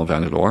the Salon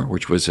Vin de Loire,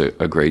 which was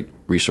a great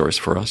resource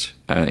for us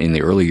in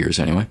the early years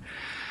anyway.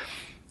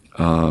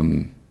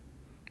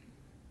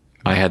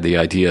 I had the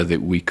idea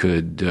that we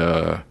could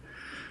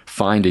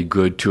find a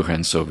good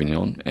Touraine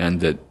Sauvignon, and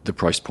that the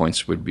price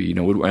points would be,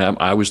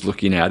 I was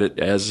looking at it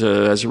as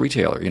a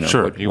retailer,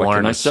 Sure, what wanted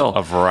can I sell?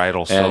 a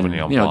varietal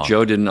Sauvignon Blanc.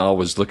 Joe didn't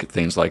always look at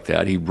things like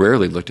that. He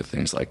rarely looked at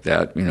things like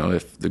that.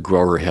 If the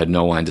grower had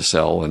no wine to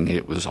sell, and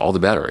it was all the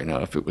better.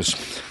 If it was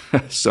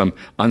some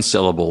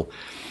unsellable,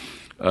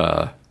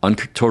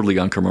 totally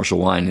uncommercial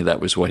wine,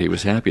 that was what he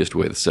was happiest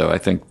with. So I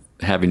think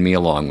having me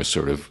along was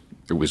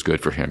it was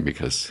good for him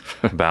because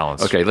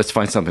balance. Okay, let's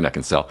find something I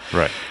can sell.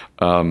 Right.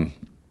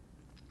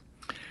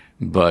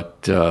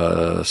 But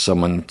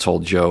someone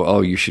told Joe, "Oh,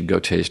 you should go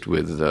taste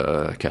with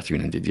Catherine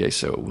and Didier."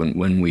 So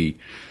when we,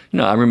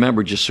 I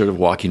remember just sort of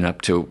walking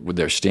up to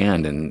their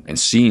stand and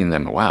seeing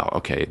them. Wow,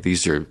 okay,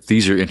 these are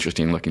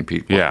interesting looking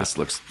people. Yeah.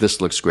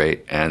 This looks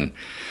great, and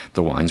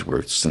the wines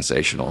were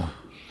sensational.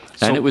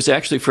 And it was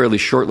actually fairly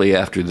shortly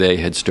after they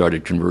had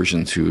started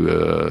conversion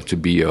to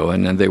bio,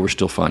 and then they were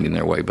still finding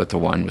their way. But the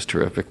wine was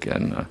terrific,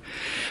 and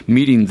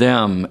meeting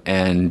them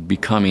and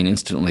becoming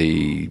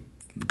instantly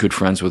good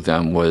friends with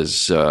them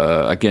was,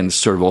 again,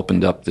 sort of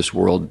opened up this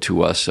world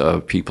to us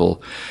of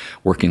people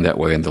working that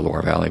way in the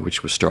Loire Valley,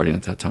 which was starting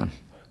at that time.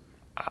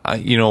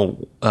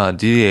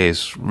 Didier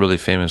is really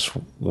famous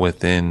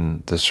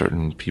within the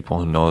certain people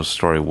who know his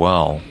story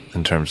well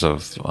in terms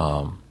of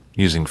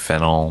using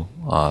fennel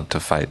to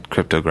fight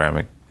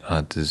cryptogamic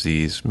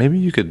disease. Maybe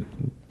you could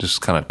just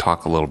kind of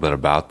talk a little bit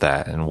about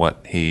that and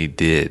what he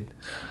did.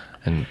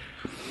 And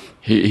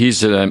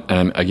He's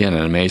again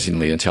an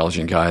amazingly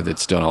intelligent guy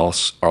that's done all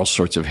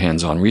sorts of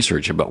hands-on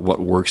research about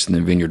what works in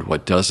the vineyard,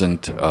 what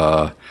doesn't,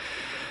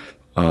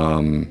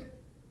 and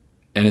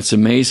it's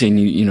amazing.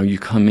 You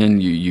come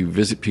in, you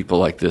visit people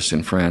like this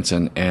in France,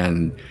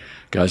 and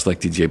guys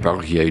like Didier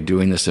Barrier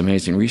doing this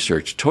amazing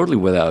research, totally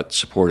without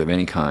support of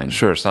any kind.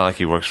 Sure, it's not like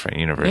he works for a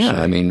university. Yeah,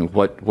 I mean,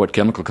 what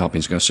chemical company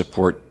is going to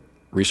support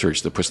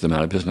research that puts them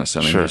out of business?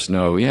 I mean, Sure. There's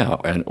no,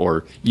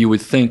 or you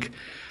would think.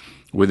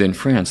 Within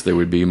France, there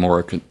would be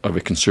more of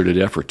a concerted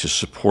effort to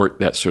support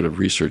that sort of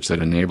research that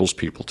enables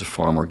people to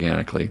farm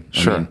organically.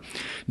 Sure. I mean,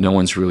 no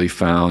one's really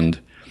found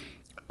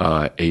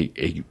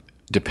a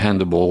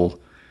dependable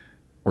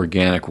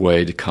organic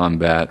way to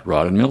combat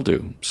rot and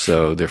mildew.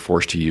 So they're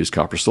forced to use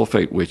copper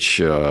sulfate, which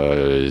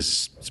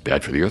is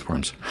bad for the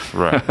earthworms.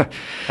 Right.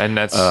 And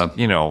that's,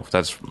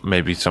 that's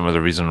maybe some of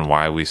the reason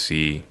why we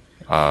see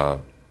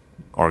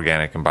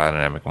organic and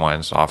biodynamic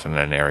wines often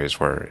in areas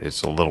where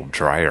it's a little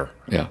drier.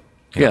 Yeah.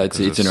 Yeah,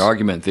 it's an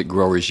argument that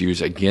growers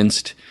use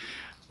against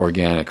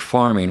organic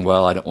farming.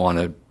 Well, I don't want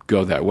to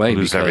go that way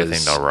Lose because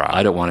everything to rot.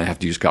 I don't want to have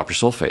to use copper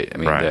sulfate. I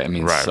mean, Right.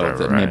 Maybe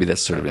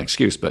that's sort of an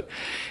excuse. But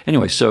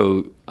anyway,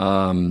 so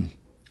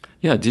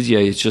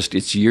Didier,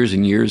 it's years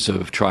and years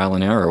of trial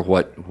and error.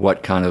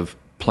 What kind of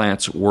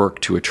plants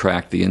work to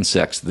attract the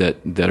insects that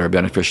are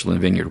beneficial in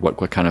the vineyard?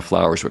 What kind of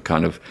flowers? What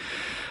kind of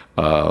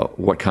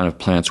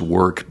plants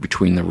work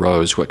between the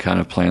rows? What kind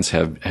of plants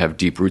have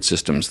deep root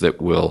systems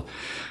that will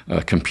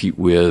compete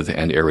with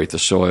and aerate the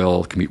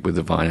soil, compete with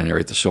the vine and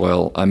aerate the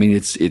soil? I mean,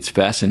 it's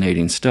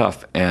fascinating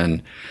stuff,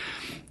 and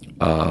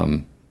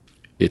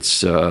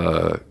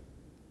Didier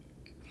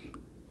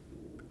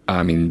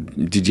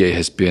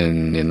has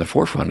been in the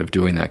forefront of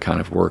doing that kind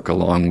of work,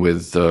 along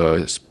with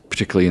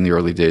particularly in the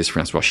early days,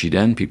 Francois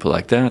Chiden, people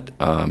like that.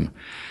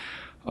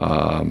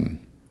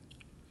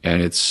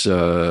 And it's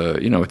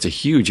it's a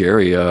huge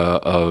area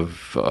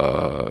of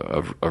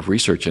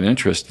research and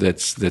interest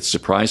that's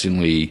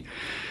surprisingly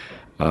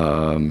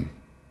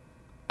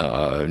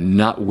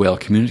not well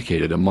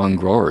communicated among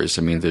growers.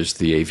 I mean, there's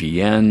the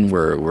AVN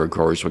where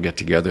growers will get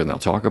together and they'll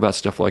talk about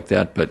stuff like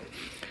that, but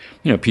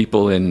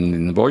people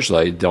in the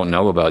Beaujolais don't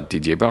know about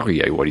Didier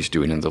Barrier, what he's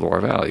doing in the Loire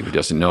Valley. He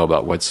doesn't know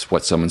about what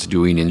someone's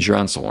doing in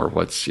Jurançon or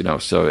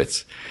so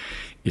it's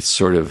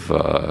sort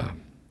of.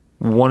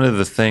 One of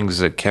the things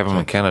that Kevin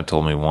McKenna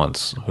told me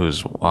once,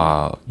 who's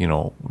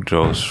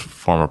Joe's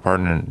former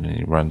partner, and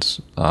he runs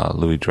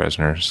Louis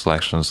Dresner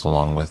Selections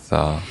along with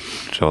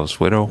Joe's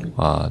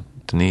widow,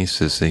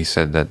 Denise, is he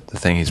said that the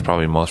thing he's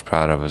probably most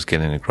proud of is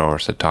getting the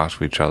growers to talk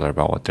to each other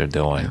about what they're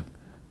doing.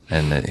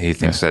 And that he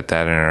thinks that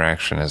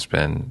interaction has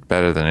been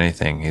better than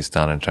anything he's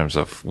done in terms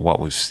of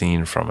what we've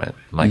seen from it.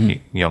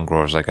 Like young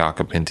growers like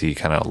Acapinti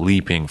kind of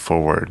leaping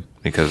forward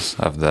because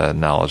of the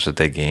knowledge that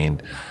they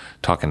gained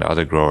talking to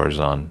other growers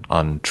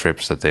on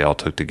trips that they all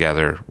took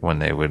together when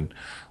they would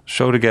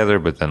show together,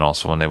 but then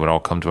also when they would all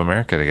come to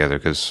America together,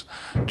 because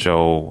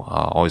Joe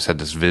always had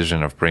this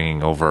vision of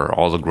bringing over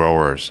all the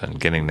growers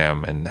and getting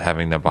them and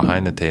having them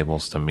behind the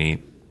tables to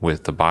meet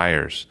with the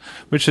buyers,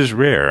 which is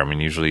rare. I mean,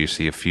 usually you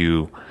see a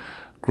few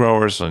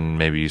growers and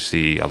maybe you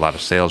see a lot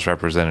of sales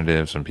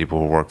representatives and people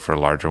who work for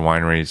larger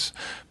wineries,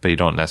 but you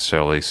don't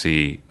necessarily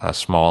see a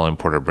small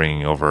importer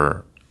bringing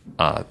over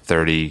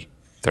 30,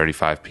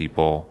 35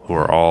 people who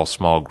are all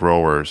small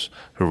growers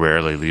who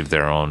rarely leave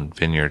their own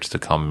vineyards to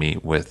come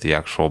meet with the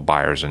actual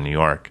buyers in New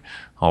York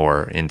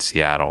or in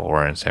Seattle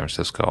or in San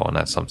Francisco. And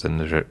that's something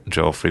that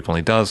Joe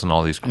frequently does. And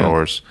all these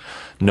growers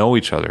know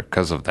each other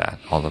because of that,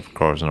 all the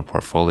growers in the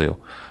portfolio.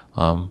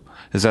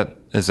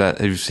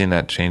 Have you seen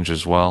that change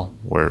as well,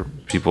 where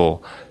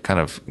people kind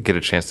of get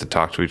a chance to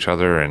talk to each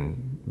other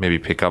and maybe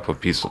pick up a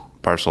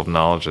parcel of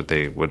knowledge that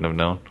they wouldn't have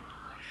known?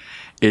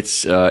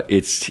 It's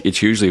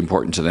hugely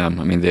important to them.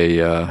 I mean,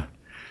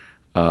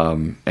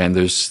 and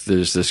there's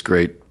this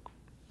great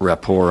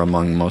rapport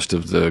among most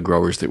of the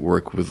growers that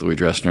work with Louis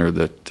Dressner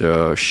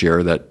that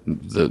share that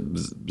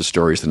the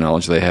stories, the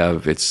knowledge they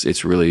have.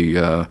 It's really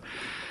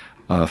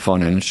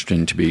fun and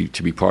interesting to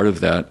be part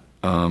of that.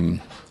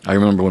 I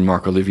remember when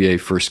Marc Olivier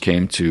first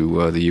came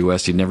to the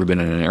U.S. He'd never been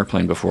in an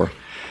airplane before,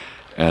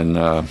 and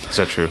is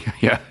that true?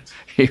 Yeah.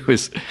 He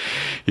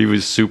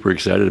was super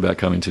excited about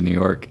coming to New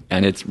York,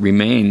 and it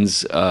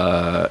remains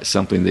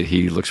something that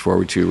he looks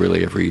forward to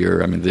really every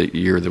year. I mean, the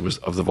year that was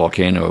of the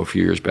volcano a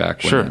few years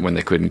back, when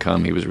they couldn't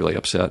come, he was really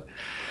upset.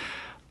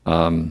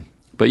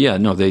 But yeah,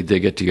 no, they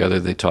get together,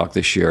 they talk,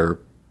 they share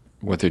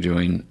what they're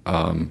doing.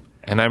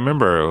 And I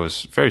remember it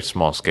was very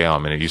small scale. I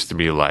mean, it used to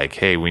be like,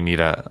 hey, we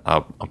need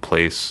a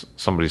place,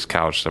 somebody's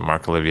couch that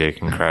Marc Olivier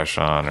can crash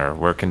on, or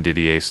where can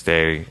Didier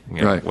stay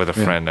with a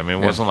friend. I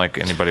mean, it wasn't like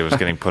anybody was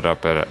getting put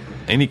up at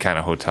any kind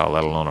of hotel,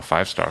 let alone a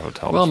 5-star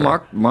hotel.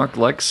 Well, Marc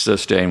likes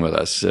staying with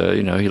us.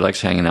 He likes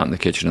hanging out in the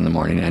kitchen in the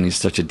morning, and he's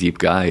such a deep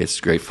guy.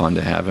 It's great fun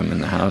to have him in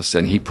the house.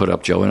 And he put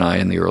up Joe and I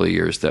in the early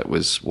years. That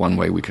was one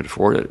way we could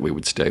afford it. We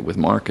would stay with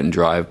Marc and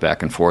drive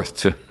back and forth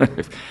to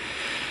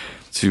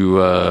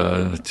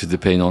the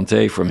Pays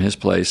Nantais from his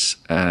place,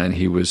 and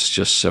he was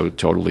just so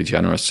totally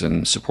generous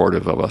and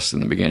supportive of us in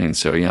the beginning.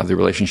 So yeah, the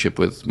relationship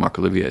with Marc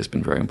Olivier has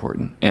been very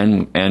important,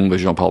 and with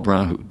Jean-Paul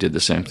Brun, who did the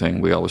same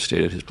thing. We always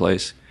stayed at his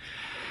place.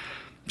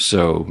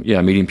 So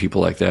yeah, meeting people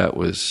like that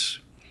was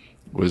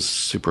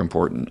super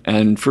important.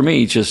 And for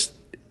me, just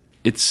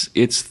it's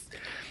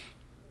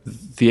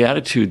the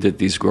attitude that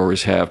these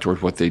growers have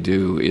toward what they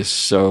do is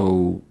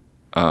so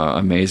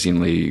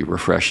amazingly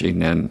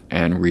refreshing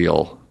and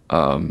real.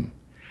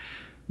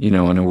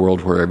 In a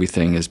world where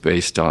everything is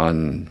based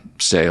on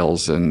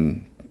sales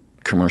and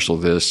commercial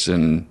this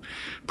and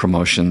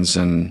promotions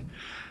and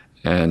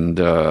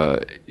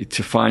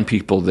to find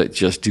people that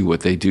just do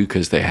what they do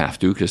because they have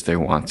to, because they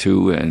want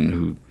to, and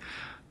who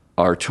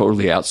are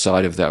totally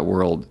outside of that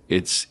world,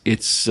 it's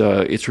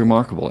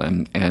remarkable.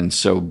 And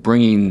so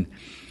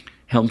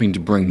helping to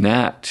bring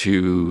that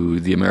to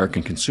the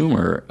American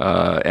consumer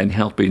and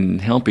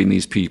helping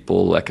these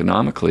people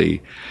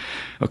economically.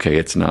 Okay,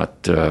 it's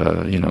not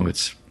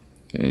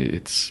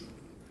that's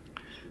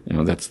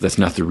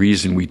not the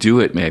reason we do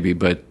it, maybe,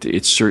 but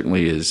it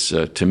certainly is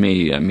to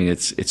me. I mean,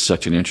 it's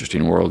such an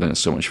interesting world, and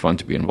it's so much fun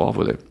to be involved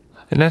with it.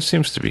 And that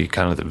seems to be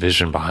kind of the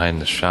vision behind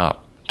the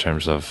shop in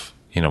terms of,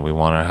 we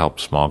want to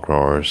help small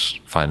growers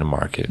find a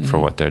market for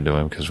what they're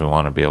doing because we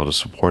want to be able to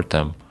support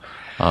them.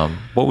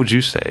 What would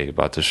you say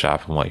about the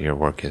shop and what your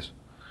work is?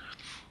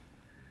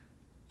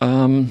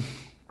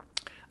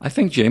 I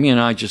think Jamie and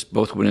I just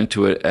both went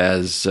into it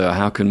as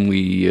how can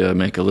we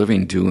make a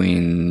living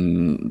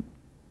doing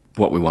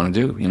what we want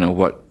to do,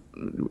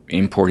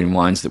 importing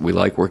wines that we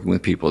like, working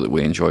with people that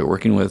we enjoy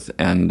working with,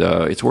 and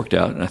it's worked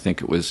out, and I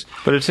think it was...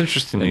 But it's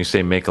interesting that you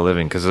say make a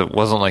living, because it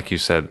wasn't like you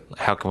said,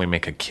 how can we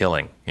make a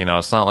killing?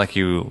 It's not like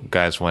you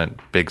guys went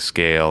big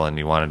scale and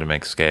you wanted to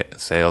make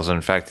sales. In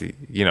fact,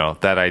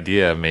 that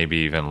idea may be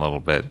even a little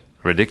bit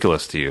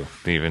ridiculous to you,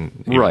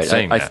 even right.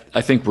 saying that. I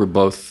think we were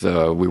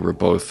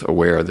both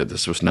aware that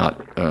this was not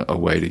a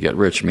way to get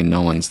rich. I mean,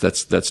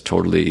 that's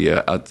totally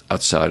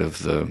outside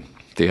of the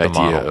idea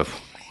model of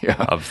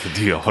the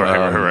deal.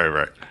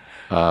 Right.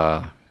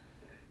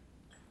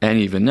 And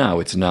even now,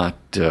 it's not.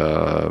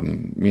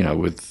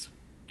 With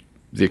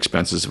the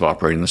expenses of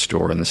operating the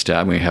store and the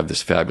staff, we have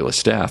this fabulous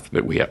staff,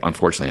 but we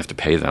unfortunately have to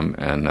pay them,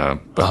 and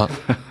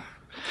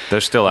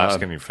they're still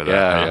asking you for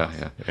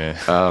that.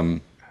 Yeah.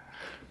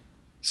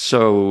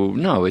 So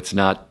no, it's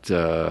not.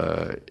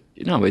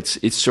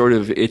 It's sort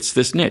of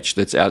this niche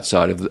that's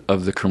outside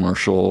of the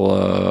commercial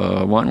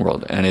wine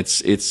world, and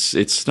it's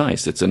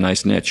nice. It's a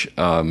nice niche.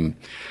 But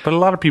a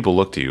lot of people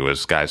look to you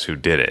as guys who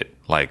did it,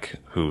 like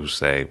who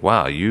say,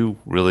 "Wow, you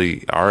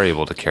really are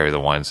able to carry the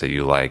wines that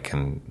you like,"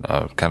 and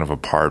kind of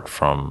apart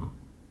from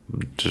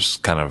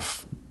just kind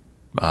of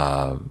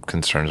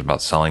concerns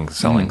about selling.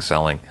 There's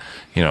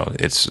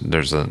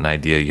an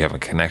idea you have a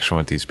connection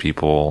with these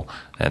people,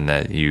 and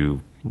that you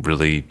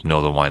really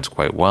know the wines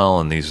quite well,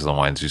 and these are the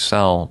wines you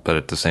sell. But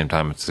at the same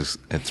time, it's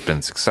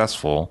been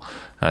successful.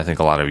 And I think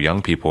a lot of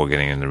young people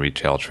getting in the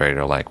retail trade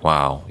are like,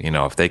 wow,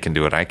 if they can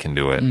do it, I can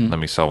do it. Let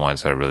me sell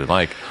wines that I really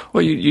like.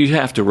 Well, you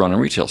have to run a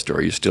retail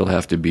store. You still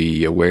have to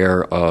be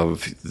aware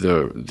of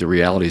the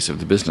realities of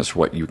the business,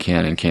 what you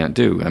can and can't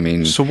do. I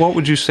mean, so what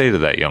would you say to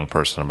that young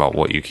person about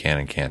what you can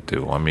and can't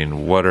do? I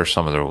mean, what are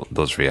some of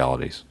those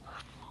realities?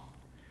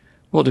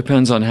 Well, it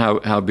depends on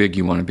how big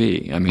you want to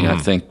be. I mean, I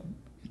think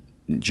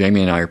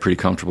Jamie and I are pretty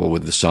comfortable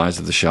with the size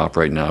of the shop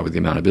right now, with the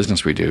amount of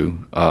business we do.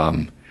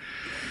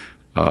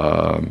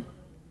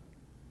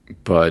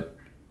 But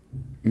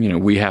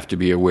we have to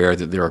be aware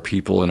that there are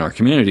people in our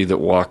community that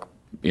walk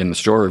in the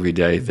store every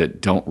day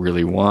that don't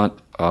really want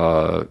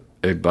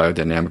a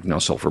biodynamic no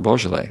sulfur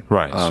Beaujolais.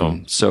 Right.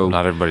 So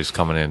not everybody's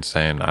coming in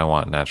saying, I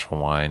want natural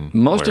wine.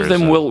 Most of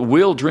them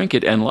will drink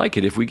it and like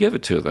it if we give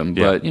it to them.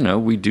 Yeah. But,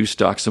 we do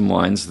stock some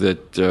wines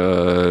that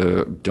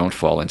don't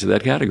fall into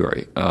that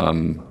category.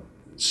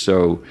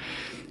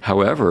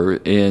 However,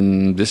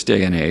 in this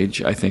day and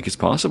age, I think it's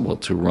possible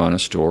to run a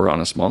store on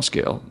a small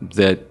scale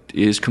that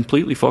is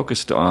completely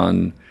focused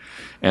on,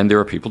 and there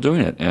are people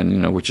doing it,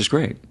 and which is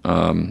great.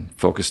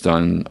 Focused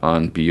on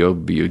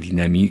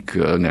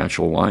biodynamic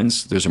natural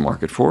wines. There's a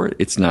market for it.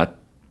 It's not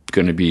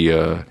going to be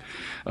a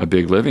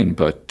big living,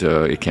 but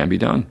it can be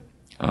done.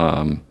 There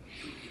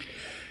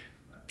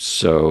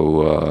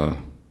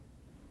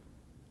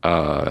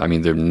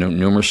are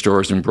numerous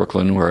stores in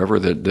Brooklyn, wherever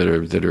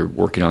that are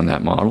working on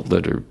that model.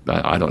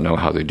 I don't know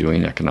how they're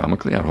doing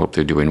economically. I hope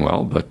they're doing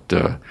well.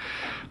 But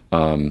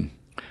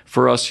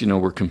for us,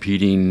 we're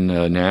competing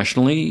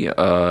nationally.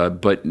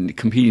 But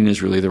competing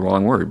is really the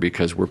wrong word,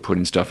 because we're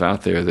putting stuff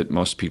out there that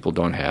most people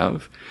don't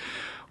have,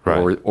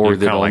 right? Or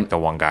that like the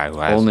one guy who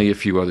has only a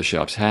few other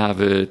shops have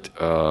it.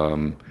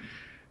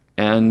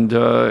 And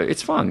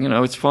it's fun,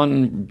 it's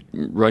fun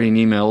writing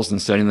emails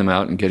and sending them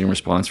out and getting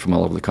response from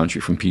all over the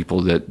country from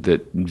people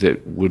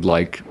that would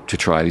like to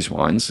try these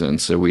wines. And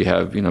so we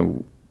have,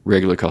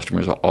 regular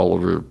customers all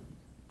over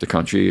the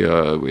country,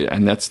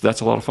 and that's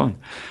a lot of fun.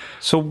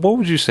 So what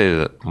would you say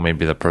to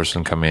maybe the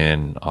person coming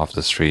in off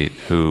the street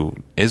who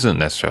isn't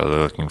necessarily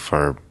looking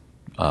for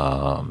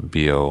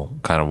bio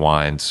kind of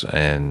wines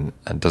and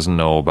doesn't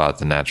know about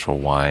the natural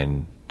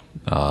wine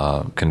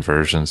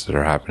conversions that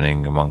are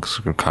happening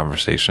amongst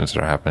conversations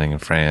that are happening in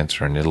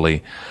France or in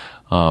Italy?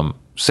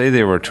 Say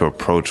they were to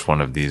approach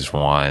one of these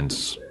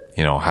wines,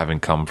 having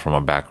come from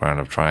a background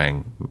of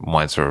trying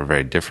wines that are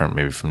very different,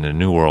 maybe from the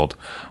New World,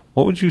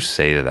 what would you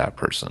say to that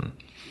person?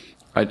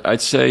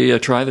 I'd say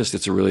try this.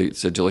 It's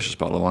a delicious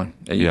bottle of wine.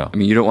 Yeah.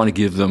 You don't want to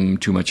give them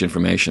too much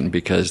information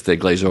because they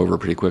glaze over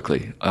pretty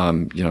quickly.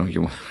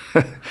 You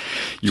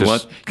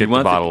want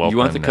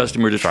the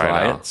customer to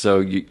try it,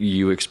 so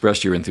you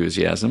express your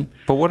enthusiasm.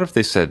 But what if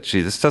they said, "Gee,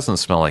 this doesn't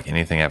smell like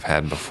anything I've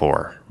had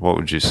before"? What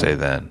would you say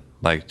then?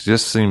 Like,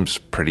 this seems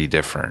pretty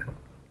different.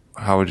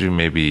 How would you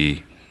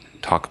maybe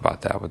talk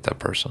about that with that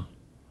person?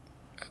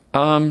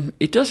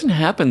 It doesn't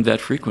happen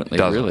that frequently,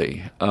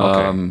 really.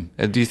 Okay.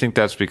 And do you think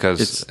that's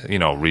because,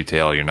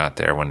 retail, you're not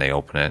there when they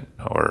open it,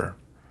 or?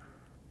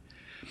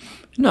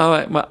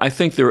 No, I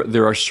think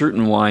there are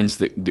certain wines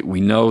that we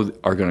know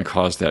are going to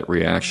cause that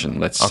reaction.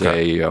 Let's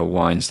say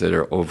wines that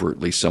are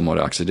overtly somewhat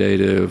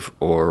oxidative,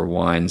 or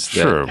wines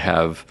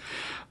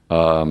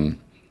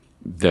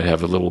that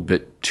have a little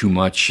bit too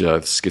much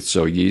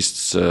schizo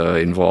yeasts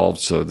involved,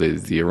 so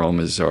the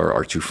aromas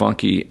are too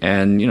funky,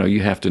 and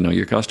you have to know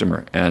your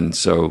customer, and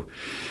so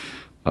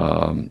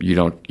you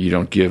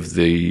don't give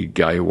the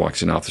guy who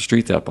walks in off the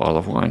street that bottle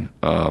of wine.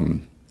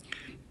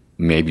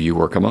 Maybe you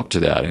work them up to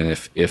that, and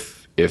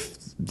if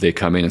they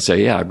come in and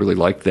say, "Yeah, I really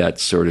like that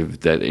sort of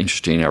that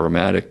interesting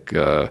aromatic,"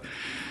 I've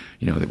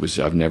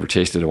never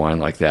tasted a wine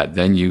like that.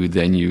 Then you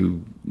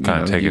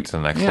kind of take it to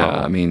the next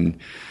level.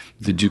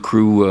 The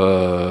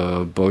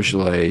Ducru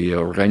Beaujolais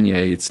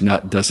Renier, it's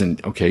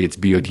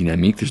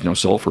biodynamique. There's no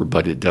sulfur,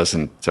 but it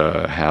doesn't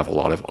have a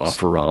lot of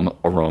off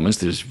aromas.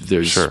 There's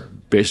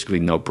basically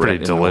no bread.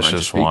 Pretty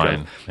delicious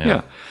wine.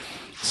 Yeah.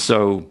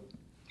 So,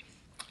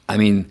 as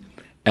an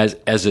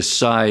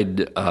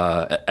aside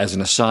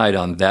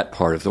on that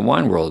part of the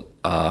wine world,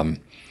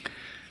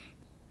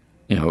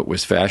 it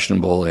was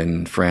fashionable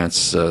in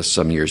France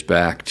some years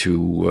back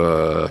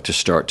to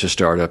start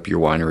up your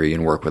winery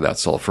and work without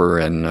sulfur.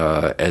 And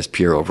as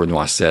Pierre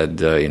Auvernois said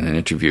in an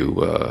interview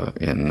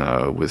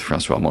with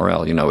Francois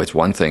Morel, it's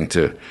one thing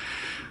to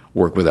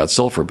work without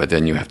sulfur, but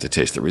then you have to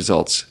taste the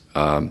results.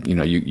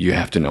 You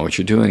have to know what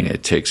you're doing.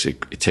 It takes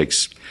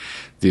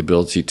the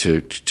ability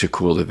to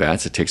cool the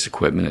vats. It takes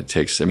equipment. It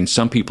takes.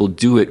 Some people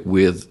do it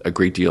with a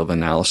great deal of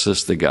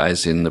analysis. The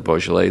guys in the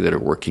Beaujolais that are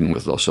working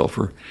with low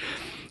sulfur.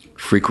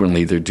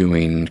 Frequently, they're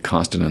doing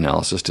constant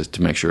analysis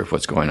to make sure of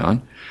what's going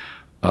on.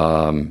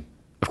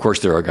 Of course,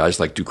 there are guys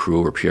like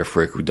Ducru or Pierre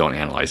Frick who don't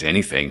analyze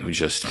anything, who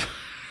just...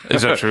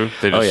 Is that true?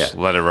 They just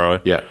let it roll?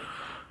 Yeah.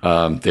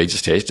 They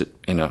just taste it.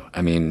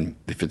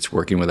 If it's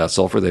working without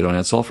sulfur, they don't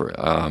add sulfur.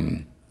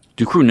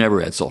 Ducru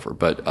never adds sulfur,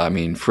 but,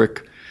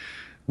 Frick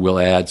will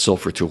add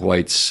sulfur to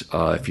whites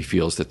if he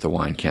feels that the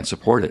wine can't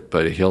support it.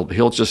 But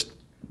he'll just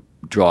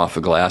draw off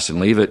a glass and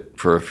leave it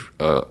for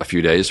a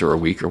few days or a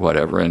week or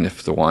whatever. And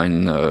if the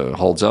wine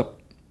holds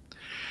up,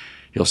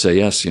 he'll say,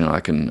 yes,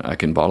 I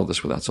can bottle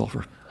this without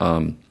sulfur.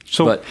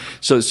 So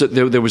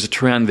there was a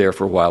trend there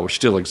for a while, which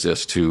still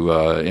exists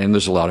and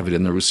there's a lot of it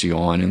in the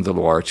Roussillon and the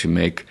Loire to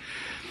make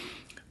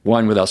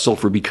wine without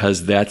sulfur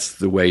because that's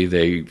the way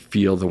they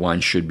feel the wine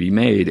should be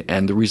made.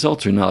 And the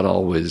results are not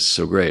always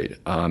so great.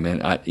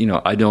 And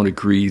I don't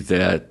agree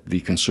that the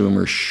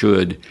consumer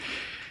should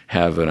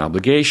have an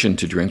obligation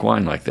to drink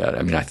wine like that.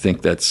 I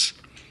think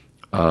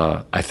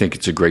I think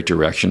it's a great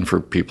direction for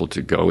people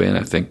to go in.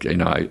 I think,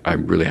 I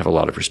really have a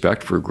lot of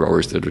respect for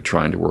growers that are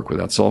trying to work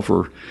without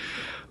sulfur.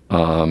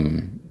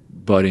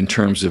 But in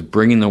terms of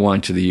bringing the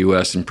wine to the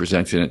U.S. and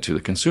presenting it to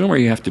the consumer,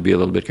 you have to be a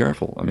little bit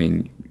careful. I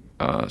mean,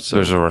 so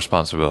there's a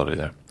responsibility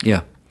there.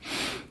 Yeah.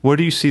 Where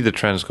do you see the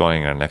trends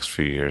going in the next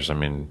few years? I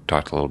mean,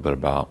 talked a little bit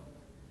about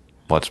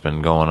what's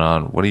been going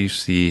on. What do you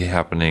see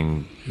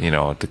happening,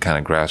 at the kind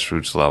of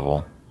grassroots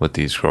level with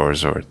these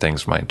growers, or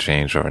things might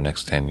change over the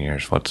next 10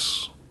 years?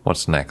 What's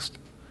next?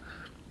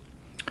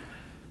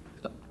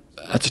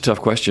 That's a tough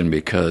question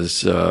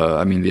because,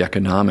 the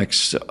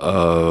economics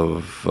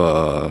of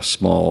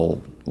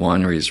small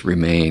wineries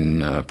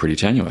remain pretty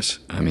tenuous.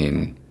 I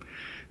mean,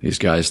 these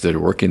guys that are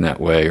working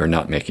that way are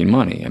not making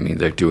money. I mean,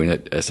 they're doing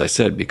it, as I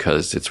said,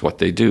 because it's what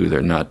they do.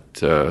 They're not.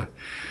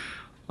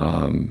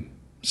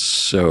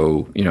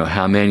 So,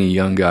 how many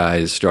young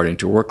guys starting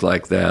to work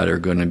like that are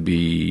going to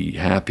be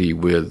happy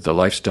with the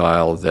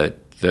lifestyle that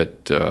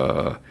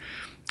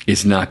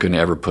is not going to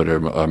ever put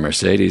a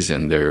Mercedes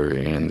in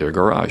their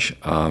garage?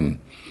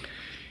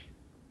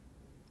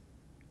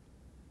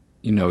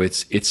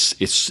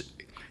 It's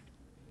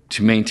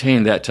to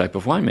maintain that type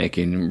of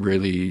winemaking,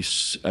 really,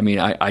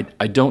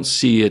 I don't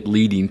see it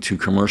leading to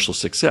commercial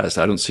success.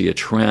 I don't see a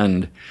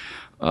trend.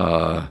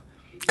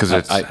 Because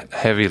it's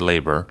heavy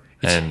labor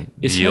and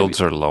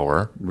yields are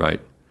lower. Right.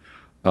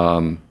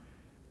 There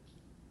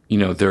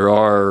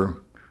are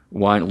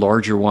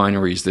larger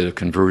wineries that have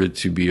converted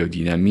to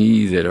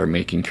biodynamie that are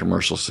making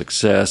commercial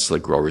success,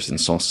 like growers in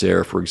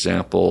Sancerre, for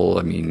example.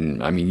 I mean,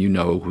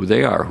 who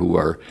they are, who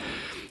are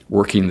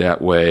working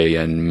that way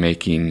and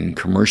making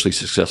commercially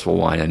successful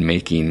wine and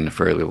making a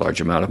fairly large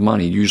amount of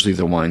money. Usually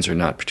the wines are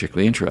not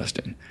particularly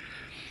interesting.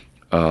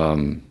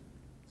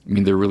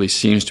 There really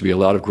seems to be a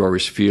lot of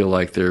growers feel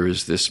like there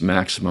is this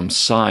maximum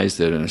size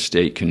that an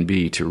estate can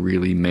be to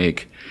really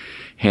make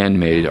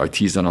handmade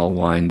artisanal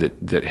wine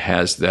that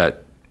has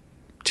that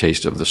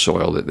taste of the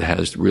soil,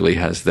 that really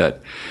has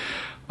that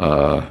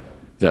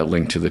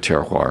link to the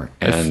terroir.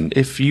 And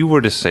if you were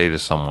to say to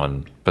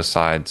someone,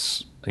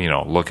 besides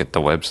look at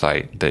the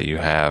website that you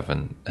have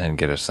and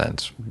get a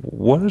sense,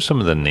 what are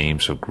some of the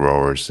names of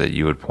growers that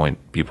you would point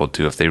people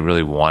to if they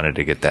really wanted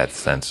to get that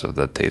sense of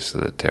the taste of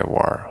the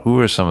terroir? Who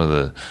are some of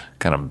the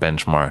kind of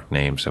benchmark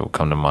names that would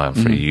come to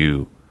mind for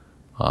you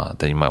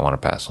that you might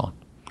want to pass on?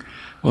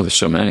 Well, there's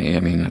so many.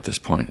 At this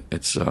point,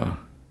 it's,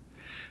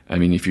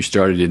 if you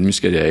started in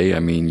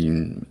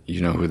Muscadet,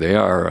 you know who they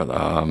are.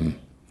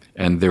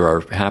 And there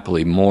are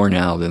happily more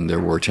now than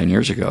there were 10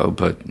 years ago.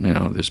 But,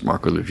 there's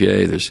Marc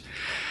Olivier, there's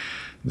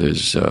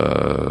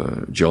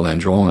Joe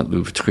Landron at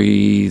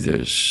Louvetrie,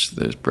 there's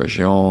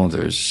Bregion,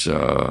 there's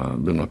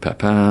Benoit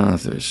Papin,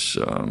 there's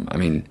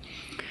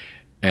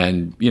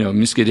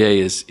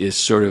Muscadet is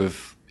sort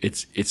of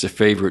it's a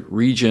favorite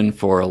region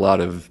for a lot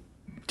of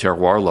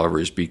terroir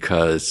lovers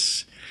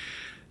because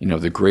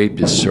the grape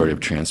is sort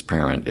of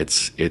transparent.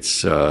 It's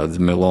the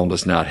Melon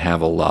does not have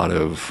a lot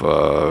of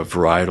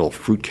varietal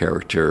fruit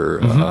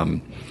character.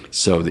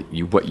 So that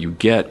what you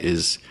get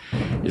is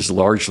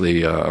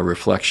largely a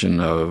reflection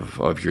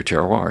of your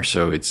terroir.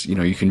 So it's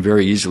you can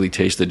very easily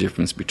taste the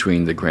difference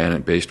between the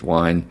granite-based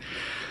wine,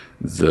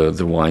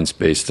 the wines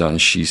based on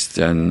schist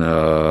and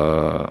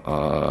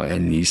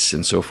Nice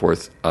and so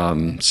forth.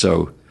 And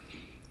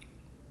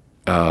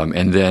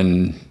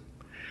then,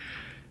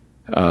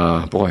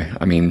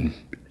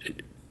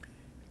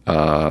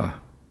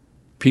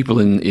 people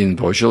in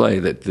Beaujolais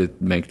that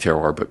make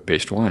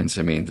terroir-based wines.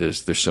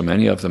 There's so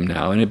many of them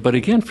now, but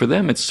again, for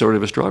them, it's sort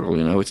of a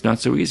struggle. It's not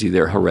so easy.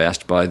 They're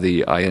harassed by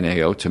the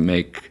INAO to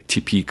make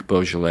typique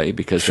Beaujolais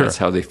because that's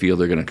how they feel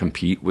they're going to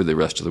compete with the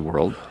rest of the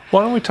world.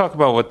 Why don't we talk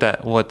about what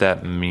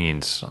that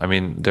means?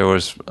 There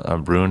was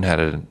Brune had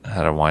a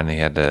wine they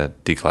had to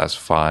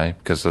declassify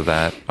because of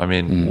that.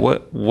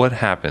 What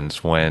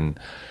happens when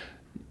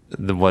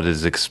what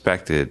is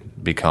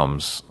expected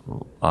becomes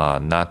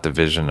not the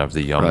vision of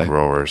the young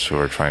growers who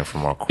are trying for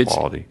more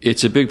quality?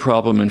 It's a big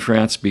problem in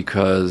France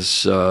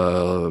because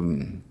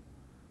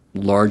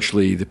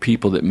largely the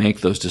people that make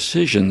those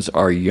decisions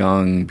are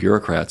young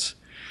bureaucrats.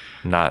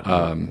 Not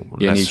in each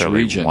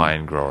necessarily region.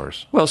 Wine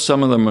growers. Well,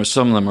 some of them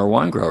are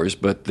wine growers,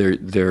 but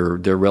they're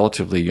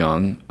relatively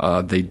young.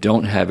 They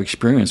don't have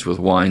experience with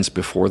wines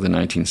before the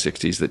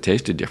 1960s that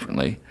tasted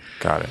differently.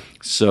 Got it.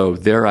 So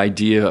their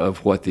idea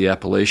of what the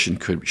appellation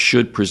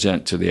should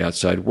present to the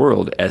outside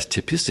world as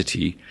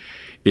typicity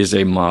is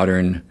a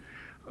modern,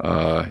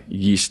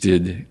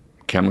 yeasted,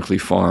 chemically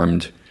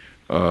farmed,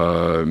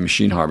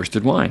 machine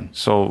harvested wine.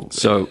 So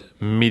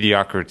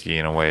mediocrity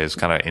in a way is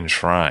kind of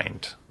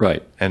enshrined.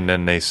 Right. And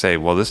then they say,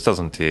 well, this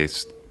doesn't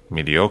taste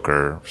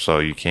mediocre, so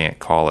you can't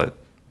call it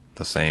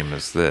the same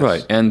as this.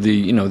 Right. And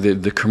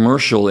the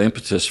commercial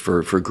impetus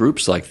for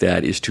groups like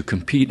that is to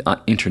compete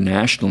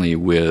internationally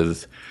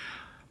with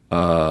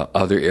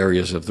other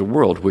areas of the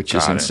world, which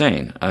is Got it.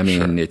 insane. I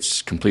mean, Sure.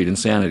 it's complete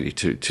insanity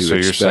to So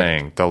expect. you're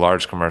saying the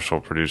large commercial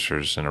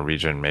producers in a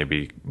region may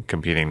be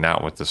competing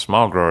not with the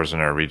small growers in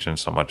a region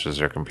so much as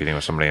they're competing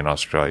with somebody in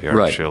Australia or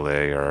Right.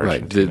 Chile or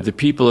Right. Argentina. The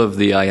people of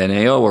the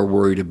INAO are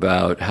worried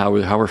about how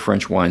are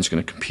French wines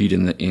going to compete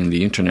in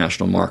the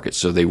international market.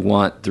 So they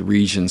want the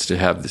regions to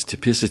have this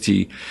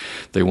typicity.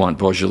 They want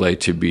Beaujolais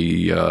to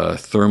be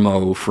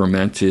thermo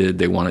fermented.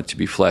 They want it to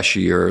be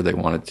fleshier. They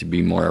want it to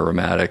be more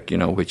aromatic.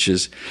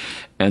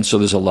 And so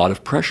there's a lot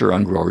of pressure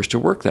on growers to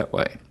work that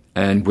way,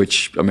 and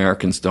which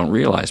Americans don't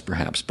realize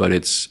perhaps. But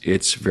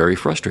it's very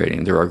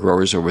frustrating. There are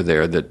growers over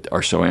there that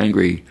are so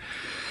angry.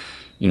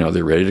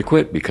 They're ready to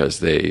quit because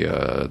they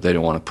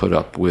don't want to put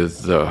up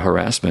with the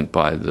harassment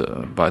by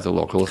the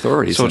local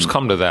authorities. So it's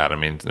come to that. I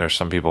mean, there's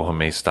some people who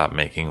may stop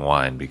making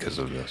wine because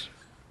of this.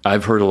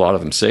 I've heard a lot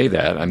of them say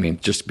that. I mean,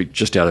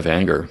 just out of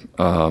anger.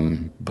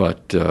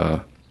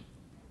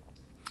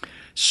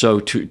 So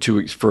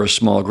for a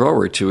small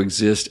grower to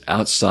exist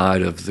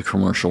outside of the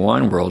commercial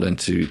wine world and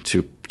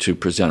to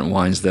present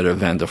wines that are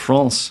Vin de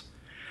France,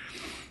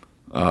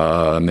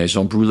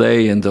 Maison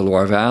Brûlée in the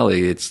Loire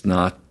Valley, it's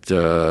not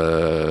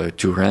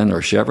Touraine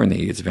or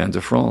Cheverny, it's Vin de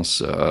France.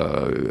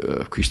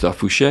 Christophe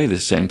Fouché, the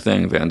same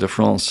thing, Vin de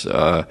France.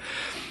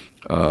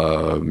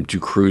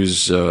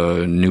 Ducruz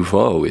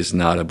Nouveau is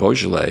not a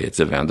Beaujolais, it's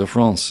a Vin de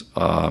France.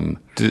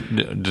 Do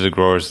the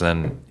growers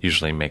then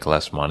usually make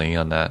less money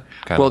on that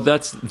kind Well,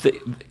 of?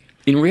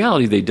 in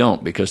reality, they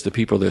don't, because the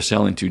people they're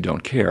selling to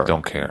don't care.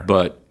 Don't care.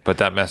 But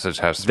that message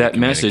has to that be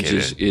message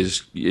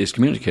is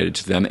communicated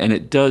to them, and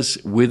it does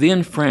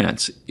within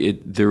France.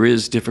 There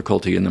is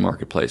difficulty in the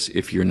marketplace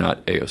if you're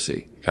not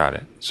AOC. Got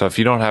it. So if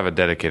you don't have a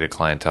dedicated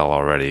clientele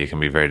already, it can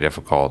be very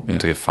difficult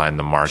to find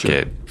the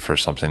market for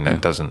something that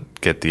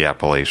doesn't get the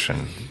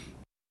appellation.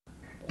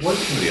 What are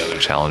some of the other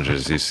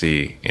challenges you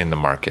see in the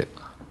market?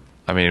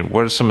 I mean,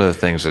 what are some of the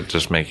things that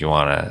just make you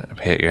want to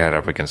hit your head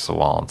up against the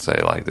wall and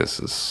say, like, this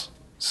is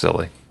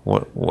silly?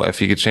 What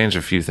if you could change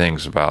a few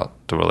things about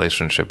the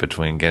relationship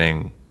between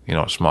getting,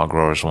 small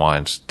growers'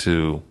 wines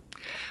to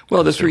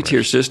Well, the consumers?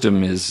 3-tier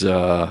system is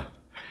there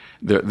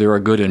are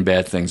good and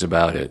bad things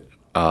about it.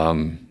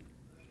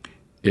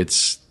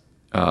 It's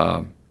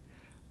on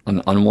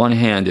one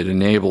hand, it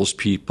enables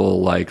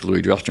people like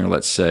Louis Dressner,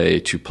 let's say,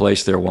 to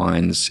place their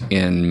wines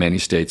in many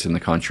states in the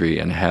country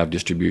and have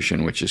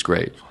distribution, which is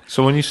great.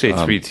 So when you say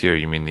 3-tier,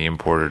 you mean the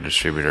importer,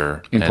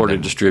 distributor, Importer, and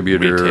then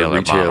distributor,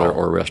 retailer, bottle.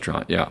 or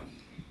restaurant, yeah.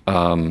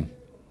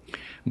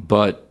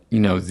 But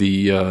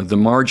the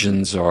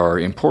margins are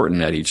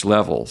important at each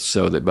level,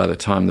 so that by the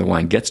time the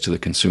wine gets to the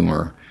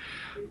consumer,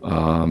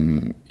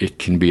 it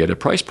can be at a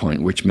price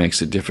point which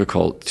makes it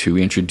difficult to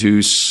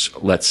introduce,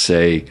 let's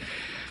say,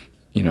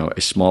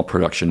 a small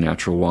production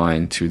natural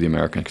wine to the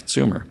American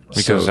consumer.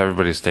 Because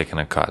everybody's taking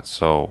a cut.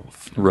 So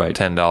Right.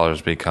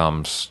 $10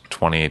 becomes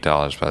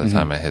 $28 by the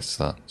time it hits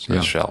the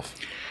shelf.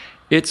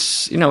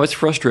 It's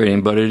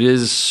frustrating, but it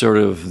is sort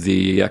of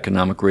the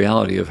economic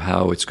reality of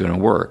how it's going to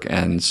work.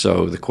 And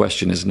so the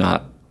question is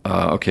not,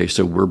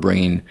 so we're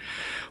bringing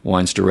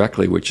wines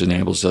directly, which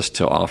enables us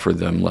to offer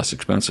them less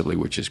expensively,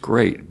 which is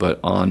great. But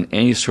on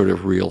any sort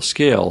of real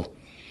scale,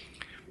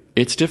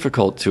 it's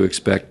difficult to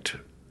expect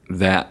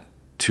that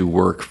to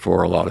work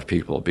for a lot of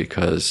people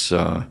because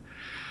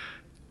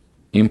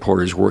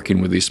importers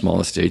working with these small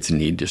estates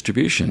need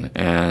distribution,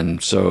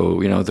 and so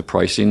the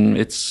pricing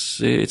it's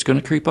going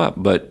to creep up.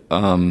 But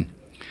I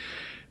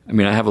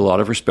have a lot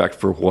of respect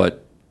for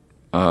what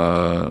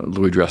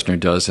Louis Dressner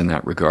does in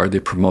that regard. They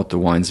promote the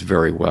wines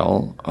very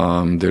well.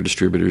 Their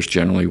distributors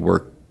generally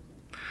work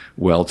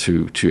well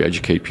to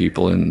educate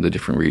people in the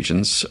different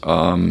regions.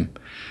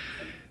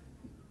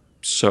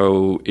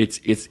 So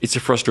it's a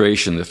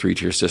frustration, the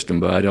 3-tier system,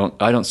 but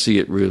I don't see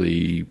it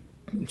really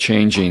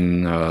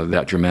changing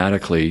that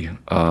dramatically.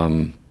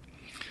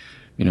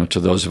 To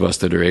those of us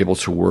that are able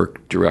to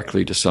work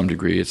directly to some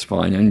degree, it's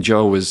fine. And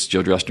Joe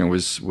Dressner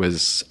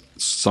was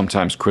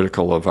sometimes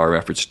critical of our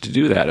efforts to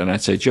do that. And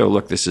I'd say, Joe,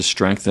 look, this is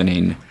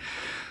strengthening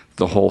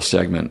the whole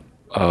segment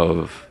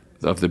of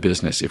the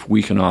business. If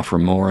we can offer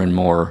more and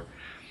more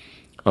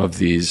of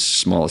these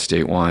small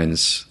estate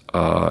wines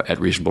at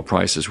reasonable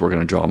prices, we're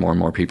going to draw more and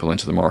more people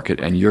into the market,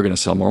 and you're going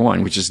to sell more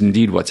wine, which is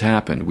indeed what's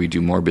happened. We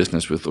do more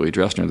business with Louis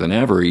Dressner than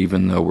ever,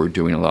 even though we're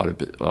doing a lot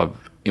of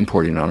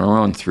importing on our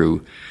own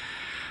through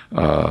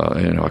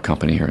a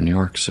company here in New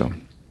York. So,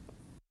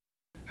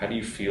 how do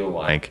you feel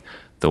like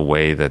the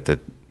way that the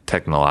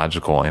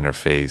technological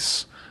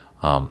interface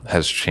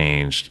has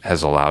changed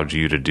has allowed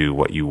you to do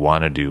what you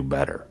want to do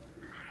better?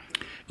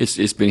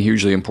 It's been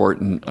hugely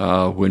important.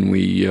 When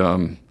we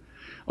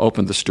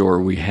opened the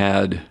store, we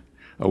had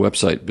a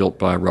website built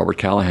by Robert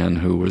Callahan,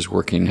 who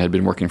had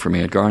been working for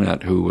me at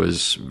Garnett, who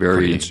was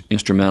very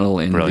instrumental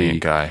in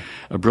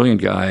a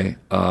brilliant guy,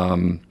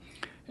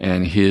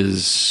 and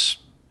his.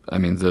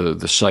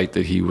 The site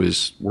that he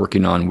was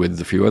working on with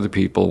a few other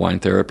people, Wine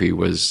Therapy,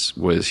 was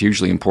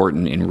hugely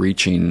important in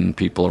reaching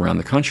people around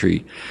the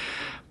country.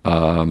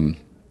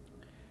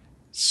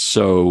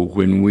 So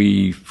when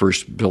we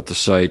first built the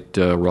site,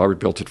 Robert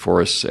built it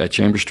for us at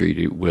Chambers Street.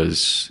 It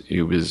was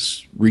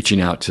reaching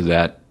out to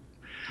that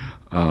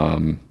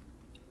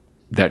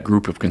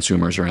group of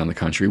consumers around the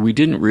country. We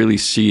didn't really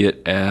see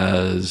it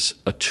as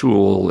a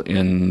tool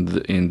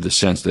in the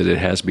sense that it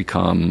has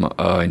become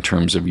in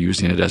terms of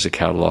using it as a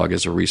catalog,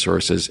 as a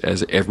resource,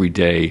 as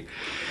everyday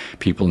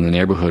people in the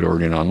neighborhood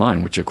ordering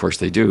online, which of course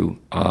they do.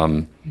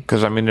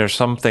 Because, I mean, there's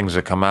some things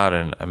that come out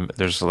and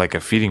there's like a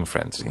feeding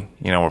frenzy,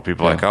 where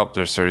people are like, oh,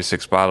 there's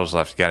 36 bottles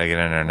left. You got to get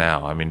in there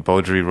now. I mean,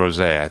 Beaudry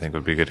Rosé, I think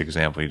would be a good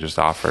example. You just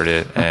offered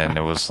it and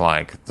it was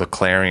like the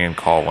clarion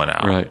call went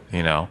out, right.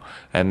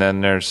 And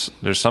then there's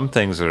some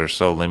things that are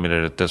so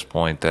limited at this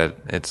point that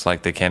it's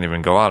like they can't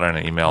even go out on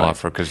an email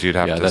offer because you'd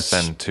have to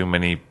send too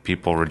many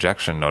people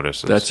rejection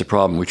notices. That's the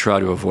problem. We try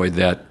to avoid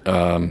that,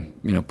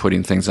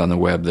 putting things on the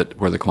web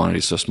where the quantity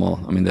is so small.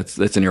 I mean, that's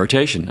an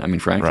irritation. I mean,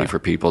 frankly, for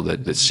people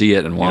that see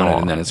it and want it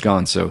and then it's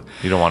gone. So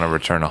you don't want to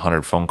return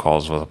 100 phone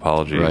calls with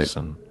apologies.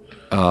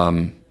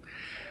 Right.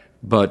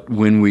 But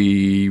when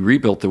we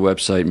rebuilt the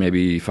website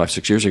maybe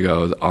 5-6 years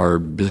ago, our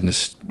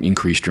business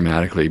increased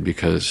dramatically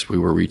because we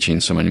were reaching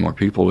so many more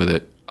people with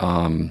it.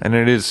 And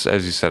it is,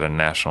 as you said, a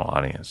national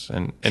audience.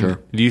 And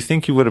sure. Do you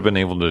think you would have been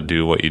able to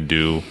do what you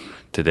do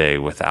today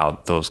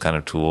without those kind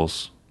of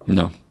tools?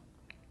 No.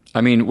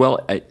 I mean,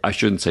 well, I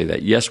shouldn't say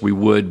that. Yes, we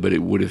would, but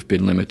it would have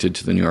been limited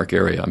to the New York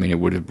area. I mean, it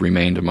would have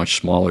remained a much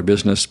smaller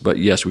business, but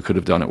yes, we could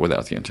have done it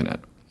without the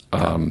internet.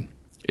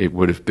 It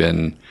would have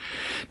been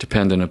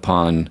dependent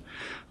upon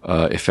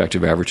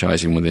effective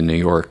advertising within New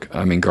York.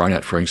 I mean,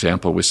 Garnett, for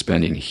example, was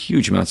spending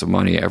huge amounts of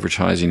money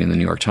advertising in the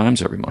New York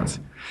Times every month.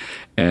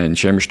 And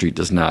Chambers Street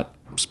does not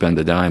spend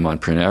a dime on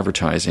print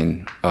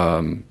advertising.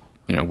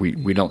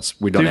 We don't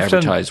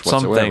advertise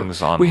whatsoever. Some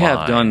things online, we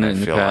have done in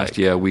the past. Like.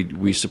 Yeah,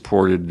 we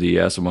supported the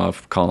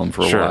Asimov column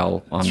for a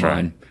while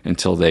online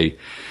until they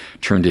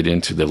turned it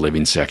into the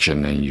living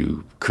section, and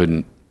you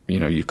couldn't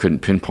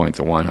pinpoint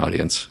the wine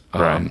audience.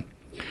 Right.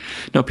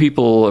 No,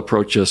 people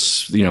approach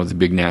us, the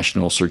big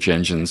national search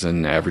engines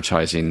and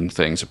advertising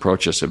things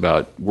approach us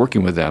about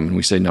working with them, and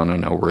we say, no,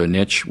 we're a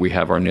niche. We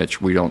have our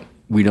niche. We don't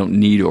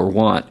need or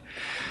want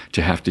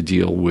to have to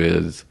deal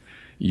with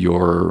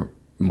your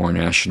more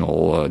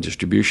national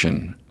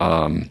distribution.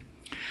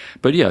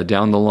 But yeah,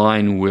 down the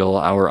line, will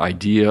our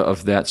idea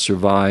of that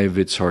survive?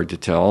 It's hard to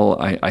tell.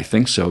 I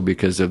think so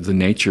because of the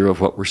nature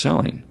of what we're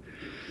selling.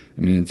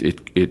 I mean,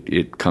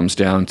 it comes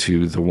down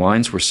to the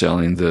wines we're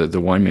selling, the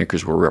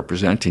winemakers we're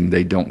representing.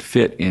 They don't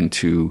fit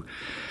into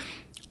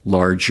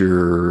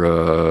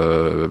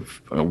larger,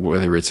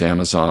 whether it's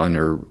Amazon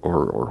or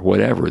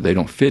whatever. They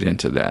don't fit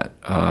into that.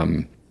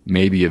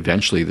 Maybe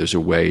eventually there's a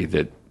way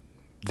that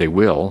they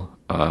will,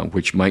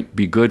 which might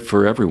be good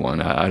for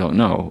everyone. I don't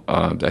know.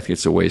 I think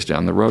it's a ways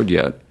down the road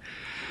yet.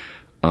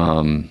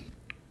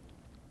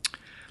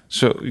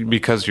 So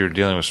because you're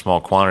dealing with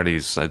small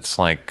quantities, it's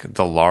like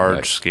the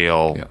large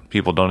scale,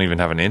 people don't even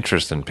have an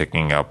interest in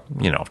picking up,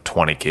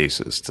 20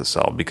 cases to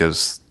sell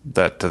because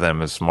that to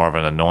them is more of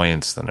an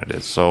annoyance than it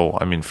is. So,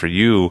 I mean, for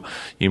you,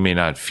 you may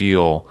not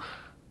feel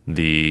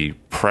the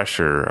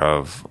pressure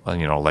of,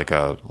 like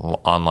a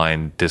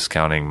online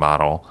discounting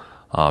model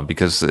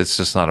because it's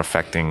just not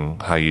affecting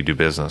how you do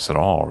business at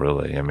all,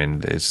 really. I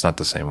mean, it's not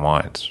the same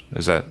wines.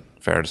 Is that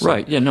fair to say?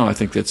 Right. Yeah, no, I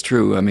think that's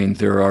true. I mean,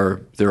 there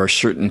are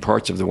certain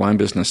parts of the wine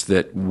business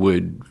that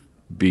would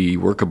be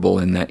workable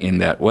in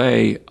that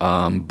way,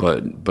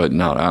 but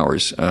not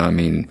ours. I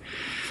mean,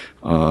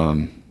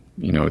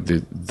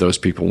 those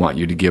people want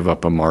you to give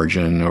up a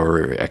margin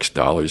or X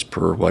dollars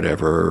per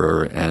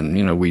whatever,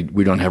 and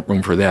we don't have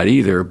room for that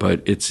either.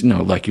 But it's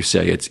like you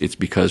say, it's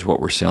because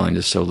what we're selling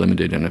is so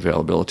limited in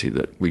availability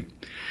that we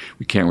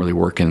can't really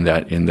work in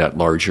that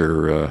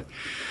larger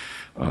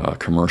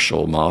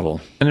commercial model.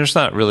 And there's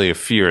not really a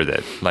fear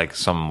that like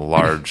some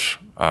large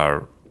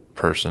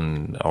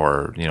person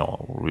or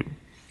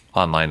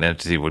online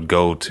entity would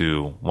go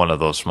to one of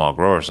those small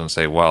growers and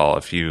say, well,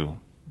 if you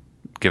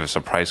give us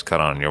a price cut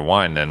on your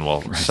wine, then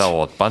we'll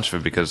sell a bunch of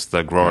it because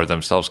the grower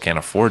themselves can't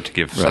afford to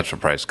give such a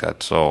price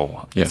cut.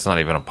 So it's not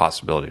even a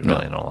possibility,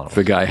 really. No. If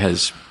a guy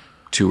has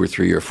 2 or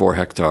 3 or 4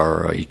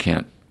 hectare, he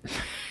can't.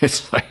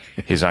 It's like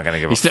he's not going to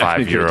give a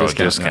 €5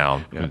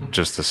 discount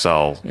just to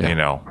sell,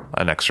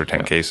 an extra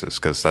 10 cases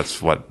because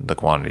that's what the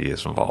quantity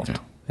is involved.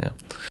 Yeah.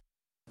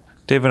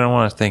 David, I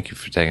want to thank you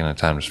for taking the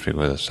time to speak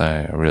with us.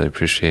 I really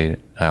appreciate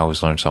it. I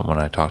always learn something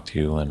when I talk to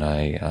you, and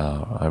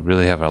I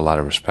really have a lot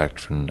of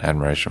respect and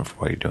admiration for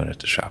what you're doing at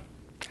the shop.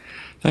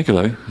 Thank you,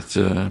 Lillie. It's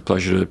a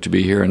pleasure to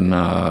be here, and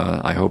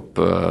I hope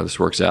this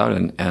works out,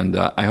 and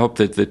I hope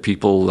that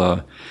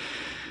people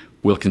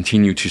will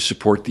continue to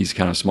support these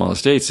kind of small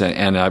estates.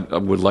 And I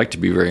would like to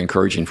be very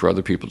encouraging for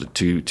other people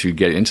to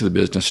get into the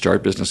business,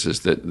 start businesses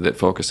that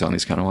focus on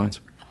these kind of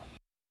wines.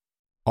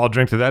 I'll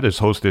Drink to That is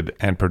hosted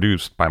and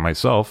produced by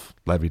myself,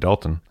 Levi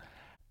Dalton.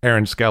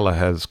 Aaron Scala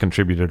has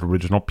contributed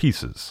original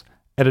pieces.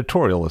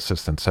 Editorial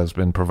assistance has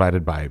been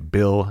provided by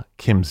Bill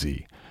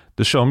Kimsey.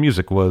 The show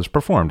music was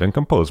performed and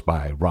composed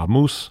by Rob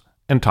Moose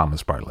and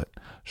Thomas Bartlett.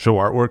 Show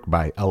artwork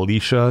by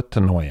Alicia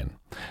Tenoyan.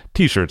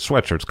 T-shirts,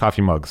 sweatshirts,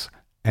 coffee mugs,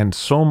 and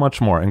so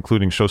much more,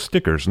 including show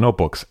stickers,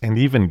 notebooks, and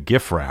even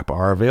gift wrap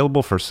are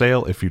available for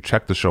sale if you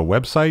check the show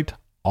website,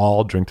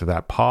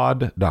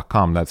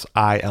 alldrinktothatpod.com. That's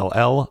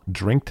ILL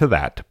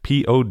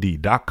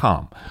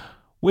drinktothatpod.com,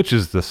 which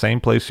is the same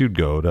place you'd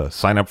go to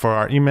sign up for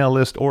our email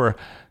list or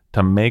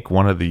to make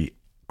one of the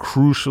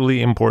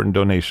crucially important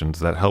donations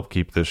that help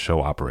keep this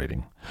show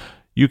operating.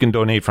 You can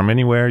donate from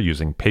anywhere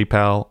using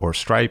PayPal or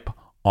Stripe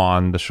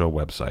on the show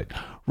website.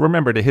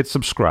 Remember to hit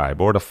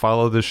subscribe or to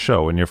follow this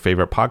show in your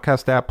favorite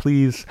podcast app,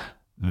 please.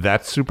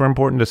 That's super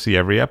important to see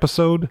every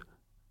episode.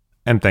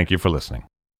 And thank you for listening.